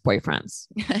your ex-boyfriends.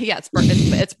 Yeah,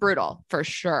 it's brutal for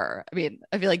sure. I mean,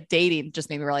 I feel like dating just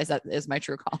made me realize that is my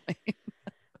true calling.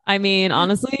 I mean,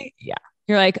 honestly, yeah.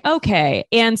 You're like, okay.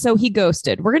 And so he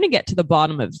ghosted. We're going to get to the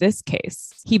bottom of this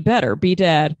case. He better be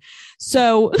dead.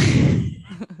 So,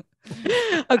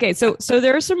 okay. So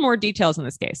there are some more details in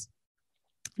this case.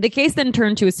 The case then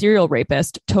turned to a serial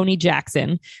rapist, Tony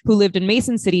Jackson, who lived in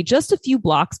Mason City, just a few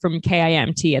blocks from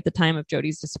KIMT at the time of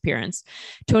Jodi's disappearance.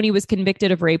 Tony was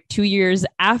convicted of rape 2 years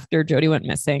after Jodi went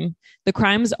missing. The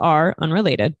crimes are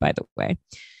unrelated, by the way.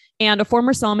 And a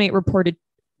former cellmate reported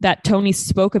that Tony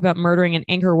spoke about murdering an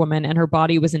anchor woman and her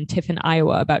body was in Tiffin,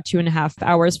 Iowa, about 2.5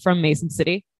 hours from Mason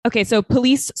City. Okay, so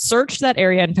police searched that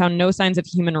area and found no signs of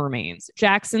human remains.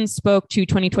 Jackson spoke to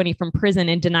 2020 from prison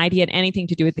and denied he had anything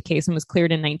to do with the case and was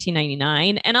cleared in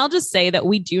 1999. And I'll just say that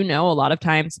we do know a lot of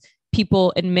times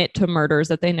people admit to murders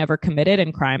that they never committed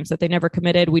and crimes that they never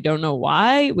committed. We don't know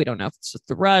why. We don't know if it's just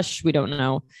the rush. We don't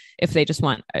know if they just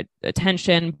want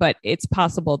attention, but it's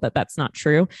possible that that's not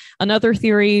true. Another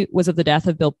theory was of the death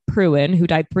of Bill Pruin, who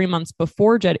died 3 months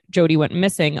before Jodi went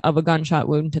missing of a gunshot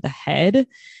wound to the head.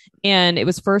 And it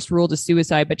was first ruled a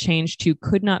suicide, but changed to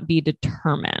could not be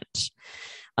determined.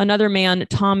 Another man,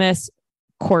 Thomas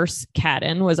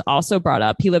Cadden, was also brought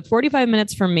up. He lived 45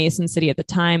 minutes from Mason City at the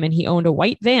time, and he owned a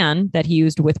white van that he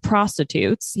used with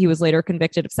prostitutes. He was later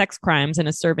convicted of sex crimes and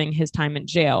is serving his time in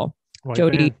jail.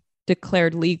 Jodi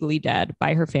declared legally dead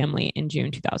by her family in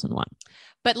June 2001.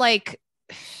 But like,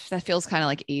 that feels kind of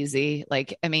like easy.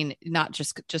 Like, I mean, not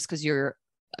just because you're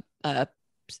a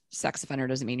sex offender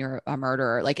doesn't mean you're a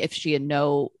murderer. Like if she had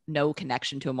no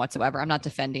connection to him whatsoever, I'm not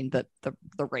defending the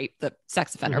rape, the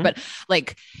sex offender, but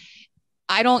like,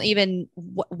 I don't even,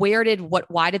 why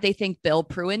did they think Bill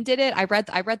Pruin did it? I read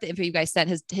the info you guys sent.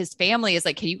 His family is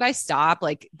like, can you guys stop?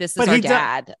 Like, this is our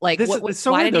dad. Like, it's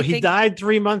so weird though. He died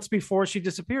 3 months before she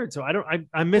disappeared. So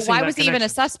I'm missing. Why was he even a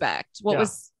suspect? What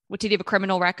did he have a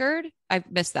criminal record? I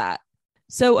missed that.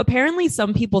 So apparently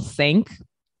some people think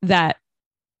that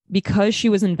because she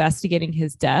was investigating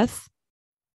his death,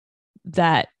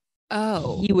 that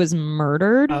he was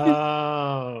murdered.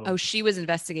 Oh, she was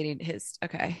investigating his.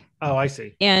 Okay. Oh, I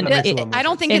see. And I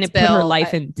don't think and it's it put Bill. her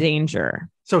life in danger.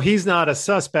 So he's not a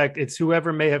suspect. It's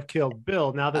whoever may have killed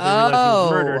Bill. Now that they realize he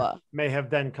was murdered, may have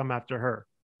then come after her.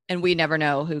 And we never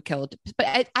know who killed.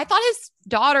 But I thought his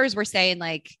daughters were saying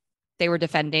like they were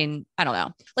defending. I don't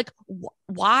know. Like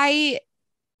why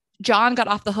John got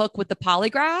off the hook with the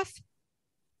polygraph,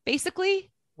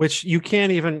 basically. Which you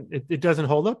can't even, it doesn't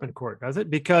hold up in court, does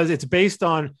it? Because it's based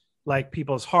on like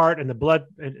people's heart and the blood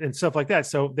and stuff like that.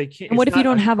 So they can't. And what if you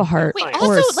don't have a heart? Wait,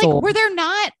 or a soul? like, were there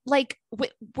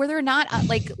not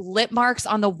like lip marks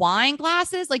on the wine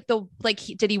glasses?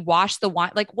 Did he wash the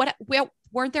wine? Like what?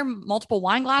 Weren't there multiple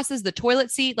wine glasses? The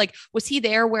toilet seat? Like, was he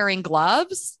there wearing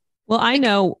gloves? Well, I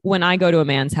know when I go to a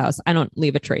man's house, I don't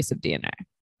leave a trace of DNA.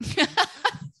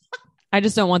 I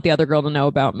just don't want the other girl to know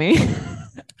about me.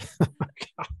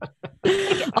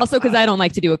 Also, because I don't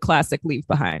like to do a classic leave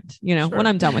behind. You know, when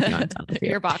I'm done with you, I'm done with you.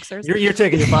 Your boxers. You're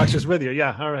taking your boxers with you.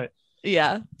 Yeah. All right.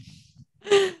 Yeah.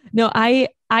 No, I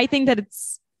think that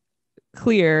it's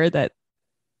clear that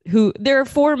there are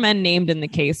 4 men named in the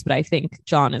case, but I think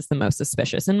John is the most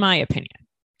suspicious, in my opinion.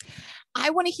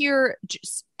 I want to hear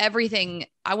just everything.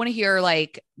 I want to hear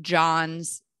like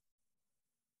John's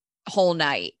whole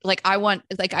night. I want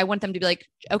them to be like,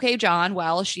 okay, John,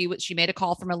 well, she made a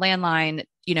call from a landline,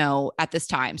 you know, at this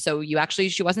time. So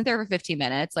she wasn't there for 15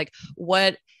 minutes. Like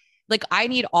what, like I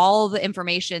need all the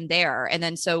information there. And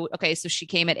then, so she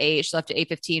came at 8, she left at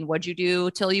 8:15. What'd you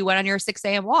do till you went on your 6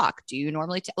 a.m. walk? Do you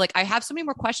normally I have so many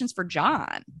more questions for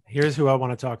John. Here's who I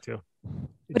want to talk to.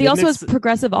 But he also has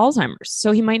progressive Alzheimer's,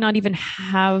 so he might not even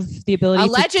have the ability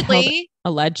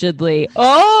allegedly.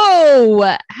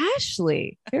 Oh,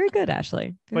 Ashley. Very good,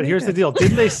 Ashley. But here's the deal.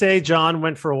 Didn't they say John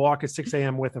went for a walk at 6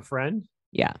 a.m. with a friend?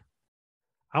 Yeah.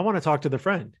 I want to talk to the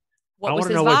friend. I want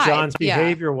to know what John's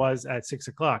behavior was at 6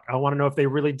 o'clock. I want to know if they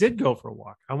really did go for a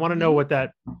walk. I want to know I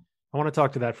want to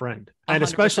talk to that friend. 100%. And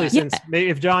especially since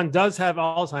if John does have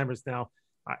Alzheimer's now,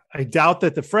 I doubt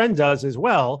that the friend does as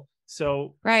well.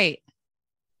 So, right.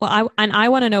 Well, I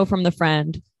want to know from the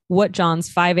friend what John's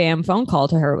 5 a.m. phone call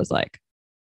to her was like.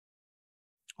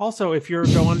 Also, if you're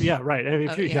going, yeah, right.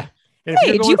 If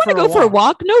hey, do you want to go for a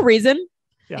walk? No reason.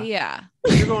 Yeah.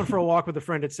 If you're going for a walk with a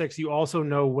friend at 6, you also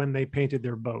know when they painted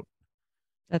their boat.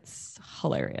 That's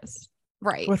hilarious.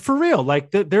 Right. But for real,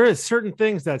 like there is certain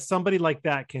things that somebody like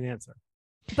that can answer.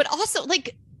 But also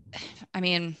like I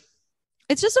mean,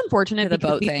 it's just unfortunate the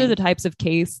because boat these thing. are the types of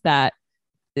case that,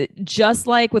 just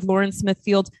like with Lauren Smith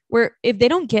Fields, where if they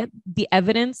don't get the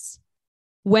evidence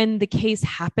when the case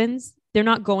happens, they're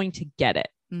not going to get it.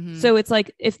 Mhm. So it's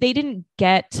like if they didn't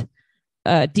get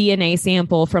a DNA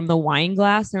sample from the wine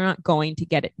glass, they're not going to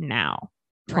get it now,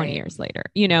 20 Right. years later.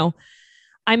 You know,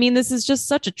 I mean, this is just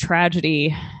such a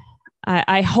tragedy.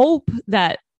 I hope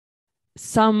that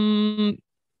something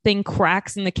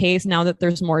cracks in the case now that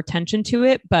there's more attention to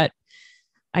it, but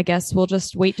I guess we'll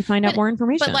just wait to find out more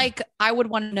information. But like, I would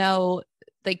want to know,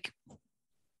 like,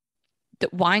 the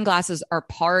wine glasses are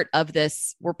part of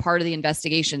this. We're part of the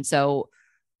investigation. So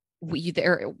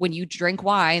when you drink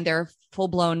wine, there are full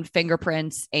blown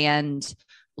fingerprints and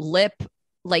lip.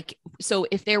 Like, so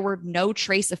if there were no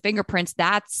trace of fingerprints,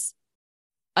 that's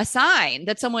a sign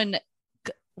that someone,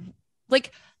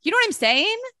 like, you know what I'm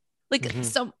saying? Like,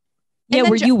 so. Yeah, and then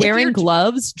were you if wearing you're-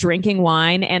 gloves, drinking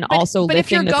wine, and also but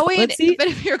if you're lifting the going, toilet seat? but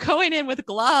if you're going in with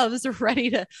gloves ready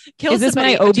to kill Is this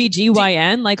somebody, my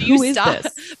OBGYN? Like, do you who is stop?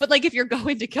 this? But like, if you're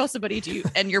going to kill somebody,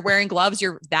 and you're wearing gloves,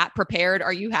 you're that prepared?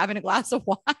 Are you having a glass of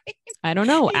wine? I don't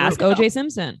know. Ask OJ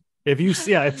Simpson.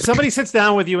 If somebody sits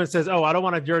down with you and says, "Oh, I don't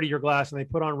want to dirty your glass," and they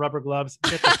put on rubber gloves,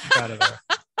 get the fuck out of there.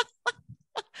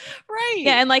 Right.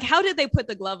 Yeah, and like, how did they put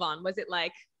the glove on? Was it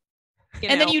like,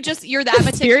 And then you're that spirit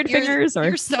meticulous. fingers, or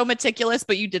You're so meticulous,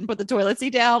 but you didn't put the toilet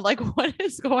seat down. Like, what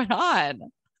is going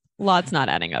on? lots not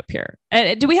adding up here?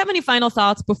 Do we have any final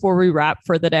thoughts before we wrap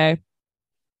for the day?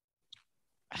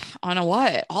 On a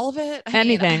what? All of it? I mean,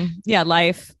 Anything? Yeah,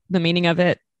 life, the meaning of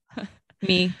it,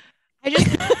 me.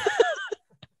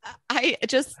 I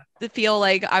just feel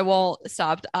like I won't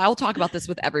stop. I'll talk about this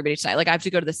with everybody tonight. Like, I have to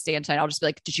go to the stand tonight. I'll just be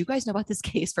like, did you guys know about this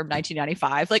case from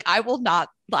 1995? Like,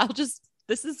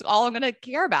 this is all I'm going to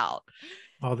care about.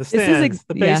 Oh, the This stand, is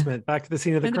the basement, back to the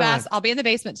scene of the In the crime. I'll be in the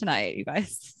basement tonight, you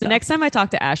guys. The next time I talk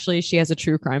to Ashley, she has a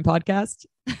true crime podcast.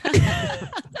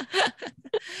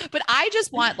 But I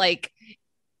just want, like,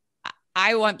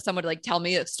 I want someone to like tell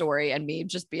me a story and me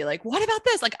just be like, what about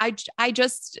this? Like,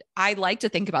 I like to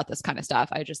think about this kind of stuff.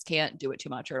 I just can't do it too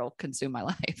much or it'll consume my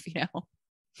life, you know?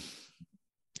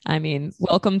 I mean,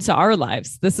 welcome to our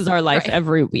lives. This is our life Right.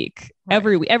 every week,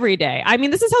 every day. I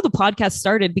mean, this is how the podcast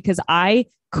started because I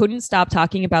couldn't stop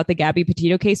talking about the Gabby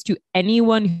Petito case to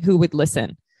anyone who would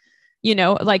listen. You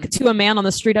know, like to a man on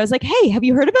the street, I was like, "Hey, have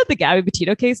you heard about the Gabby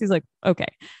Petito case?" He's like, "Okay."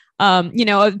 You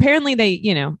know, apparently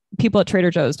people at Trader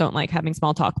Joe's don't like having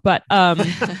small talk, but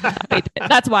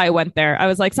that's why I went there. I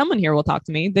was like, someone here will talk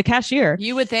to me. The cashier.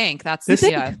 You would think that's This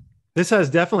has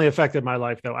definitely affected my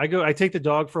life, though. I take the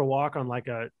dog for a walk on like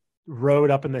a road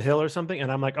up in the hill or something,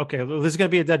 and I'm like, okay, well, there's going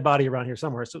to be a dead body around here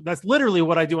somewhere. So that's literally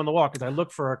what I do on the walk is I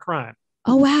look for a crime.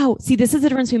 Oh, wow. See, this is the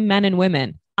difference between men and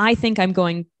women. I think I'm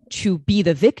going to be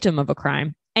the victim of a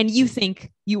crime, and you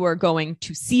think you are going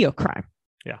to see a crime.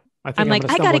 Yeah. I'm like,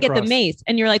 I got to get the mace.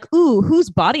 And you're like, ooh,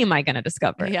 whose body am I going to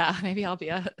discover? Yeah, maybe I'll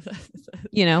be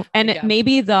You know, and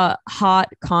maybe the hot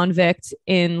convict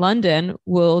in London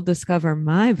will discover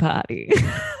my body.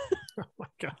 Oh my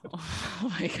God.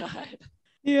 Oh my God.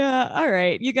 Yeah. All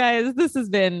right. You guys, this has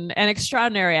been an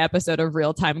extraordinary episode of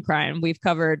Real Time Crime. We've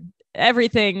covered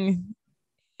everything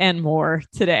and more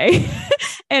today.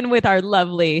 And with our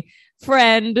lovely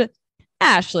friend,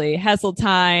 Ashley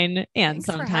Hesseltine, and Thanks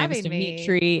for sometimes having me.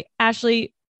 Dimitri.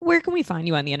 Ashley, where can we find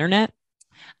you on the internet?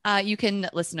 You can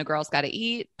listen to Girls Gotta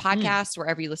Eat podcasts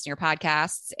wherever you listen to your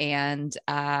podcasts. And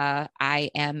I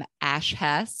am Ash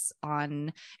Hess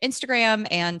on Instagram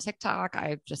and TikTok.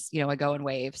 I just, I go in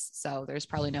waves. So there's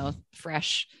probably no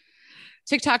fresh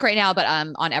TikTok right now, but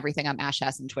on everything, I'm Ash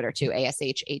Hess, and Twitter too,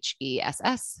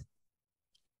 ASHHESS.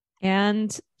 And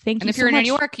thank you. And if so you're in much.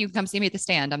 New York, you can come see me at the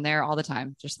stand. I'm there all the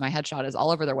time. Just my headshot is all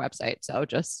over their website. So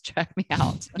just check me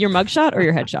out. Your mugshot or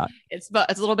your headshot? It's a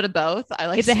little bit of both. I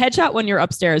like It's a headshot when you're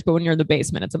upstairs, but when you're in the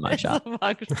basement, it's a mugshot.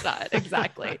 It's a mugshot.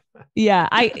 Exactly. Yeah.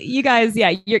 You guys,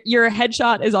 yeah, your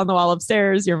headshot is on the wall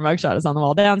upstairs. Your mugshot is on the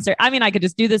wall downstairs. I mean, I could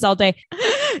just do this all day.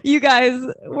 You guys,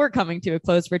 we're coming to a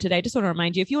close for today. Just want to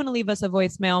remind you, if you want to leave us a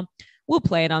voicemail, we'll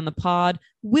play it on the pod.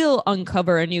 We'll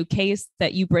uncover a new case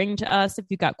that you bring to us. If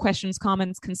you've got questions,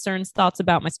 comments, concerns, thoughts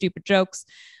about my stupid jokes,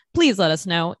 please let us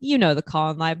know. You know the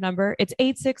call and live number. It's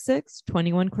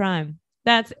 866-21-CRIME.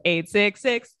 That's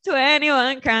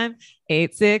 866-21-CRIME.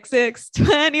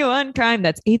 866-21-CRIME.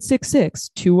 That's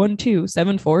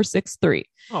 866-212-7463.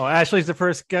 Oh, Ashley's the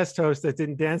first guest host that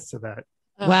didn't dance to that.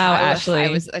 Wow, Ashley.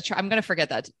 I'm going to forget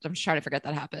that. I'm trying to forget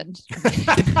that happened.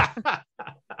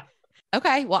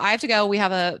 Okay. Well, I have to go. I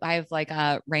have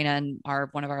Raina and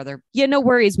one of our other. Yeah, no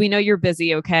worries. We know you're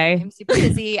busy. Okay. I'm super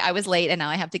busy. I was late and now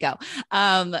I have to go.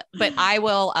 But I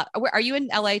will. Are you in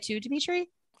LA too, Dimitri?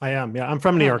 I am. Yeah. I'm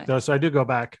from New York though. So I do go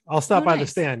back. I'll stop by the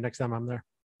stand next time I'm there.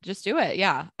 Just do it.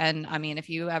 Yeah. And I mean, if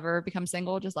you ever become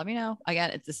single, just let me know.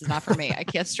 Again, this is not for me. I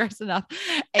can't stress enough.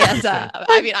 And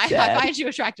I mean, I find you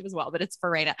attractive as well, but it's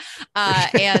for Raina.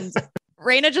 And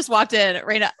Raina just walked in.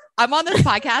 Raina, I'm on this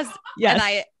podcast. Yes.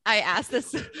 And I asked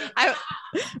this.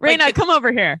 Raina, come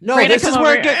over here. No, Raina, this is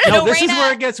where it gets. No, this Raina, is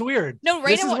where it gets weird. No, Raina,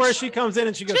 this is where she comes in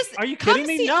and she goes, "Are you kidding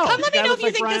me? No, come let me know if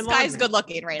you think this guy's good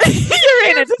looking, Raina.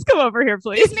 Raina, just come over here,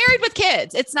 please. He's married with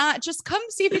kids. It's not. Just come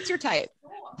see if it's your type.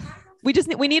 We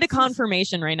need a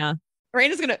confirmation, Raina.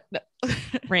 Raina's gonna.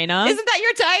 Raina, isn't that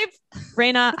your type?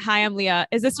 Raina, hi, I'm Leah.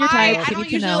 Is this your type? I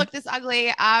don't usually look this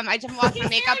ugly. I just wash my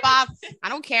makeup off. I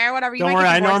don't care. Whatever you. Don't worry.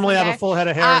 I normally have a full head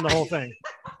of hair in the whole thing.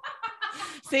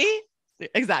 See.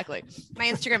 Exactly. My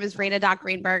Instagram is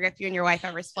Raina.Greenberg if you and your wife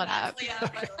ever split up.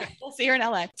 We'll see her in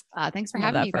LA. Thanks for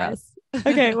having me, guys.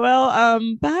 Okay, well,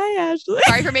 bye, Ashley.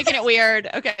 Sorry for making it weird.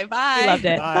 Okay, bye. We loved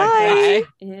it. Bye.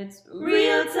 It's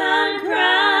real-time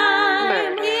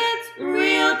crime. It's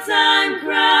real-time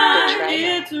crime.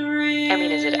 It's real. I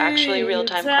mean, is it actually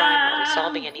real-time crime? Are we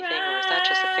solving anything, or is that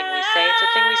just a thing we say? It's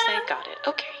a thing we say. Got it.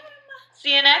 Okay.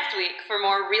 See you next week for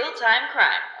more real-time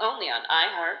crime, only on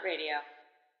iHeartRadio.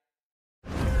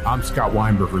 I'm Scott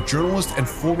Weinberger, journalist and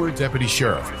former deputy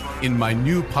sheriff. In my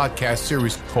new podcast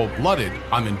series called Blooded,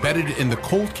 I'm embedded in the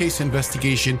cold case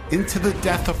investigation into the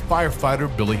death of firefighter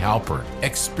Billy Halpern.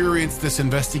 Experience this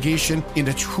investigation in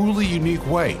a truly unique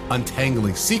way,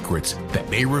 untangling secrets that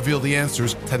may reveal the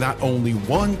answers to not only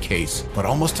one case, but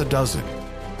almost a dozen.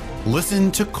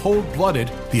 Listen to Cold Blooded,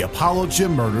 The Apollo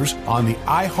Gym Murders on the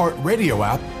iHeartRadio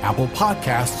app, Apple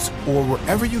Podcasts, or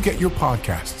wherever you get your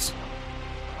podcasts.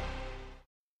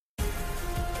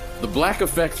 The Black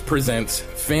Effect presents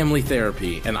Family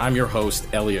Therapy, and I'm your host,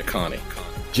 Elliot Connie.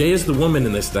 Jay is the woman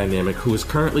in this dynamic who is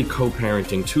currently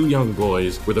co-parenting 2 young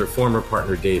boys with her former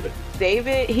partner, David.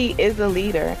 David, he is a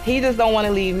leader. He just don't want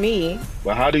to leave me.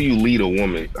 But how do you lead a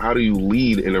woman? How do you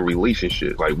lead in a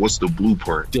relationship? Like, what's the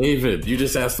blueprint? David, you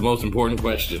just asked the most important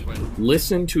question.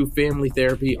 Listen to Family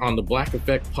Therapy on the Black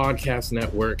Effect Podcast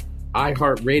Network,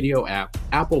 iHeartRadio app,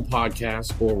 Apple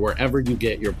Podcasts, or wherever you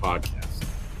get your podcasts.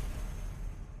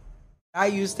 I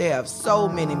used to have so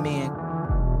many men.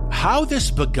 How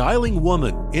this beguiling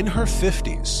woman in her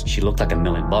 50s, she looked like $1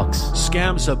 million,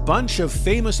 scams a bunch of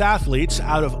famous athletes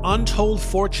out of untold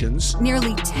fortunes.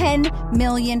 Nearly $10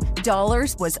 million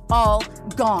was all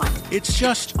gone. It's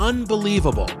just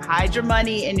unbelievable. Hide your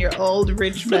money in your old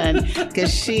rich man,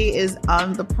 because she is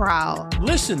on the prowl.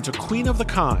 Listen to Queen of the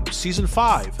Con, Season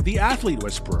 5, The Athlete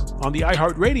Whisperer, on the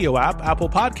iHeartRadio app, Apple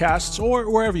Podcasts,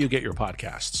 or wherever you get your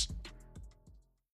podcasts.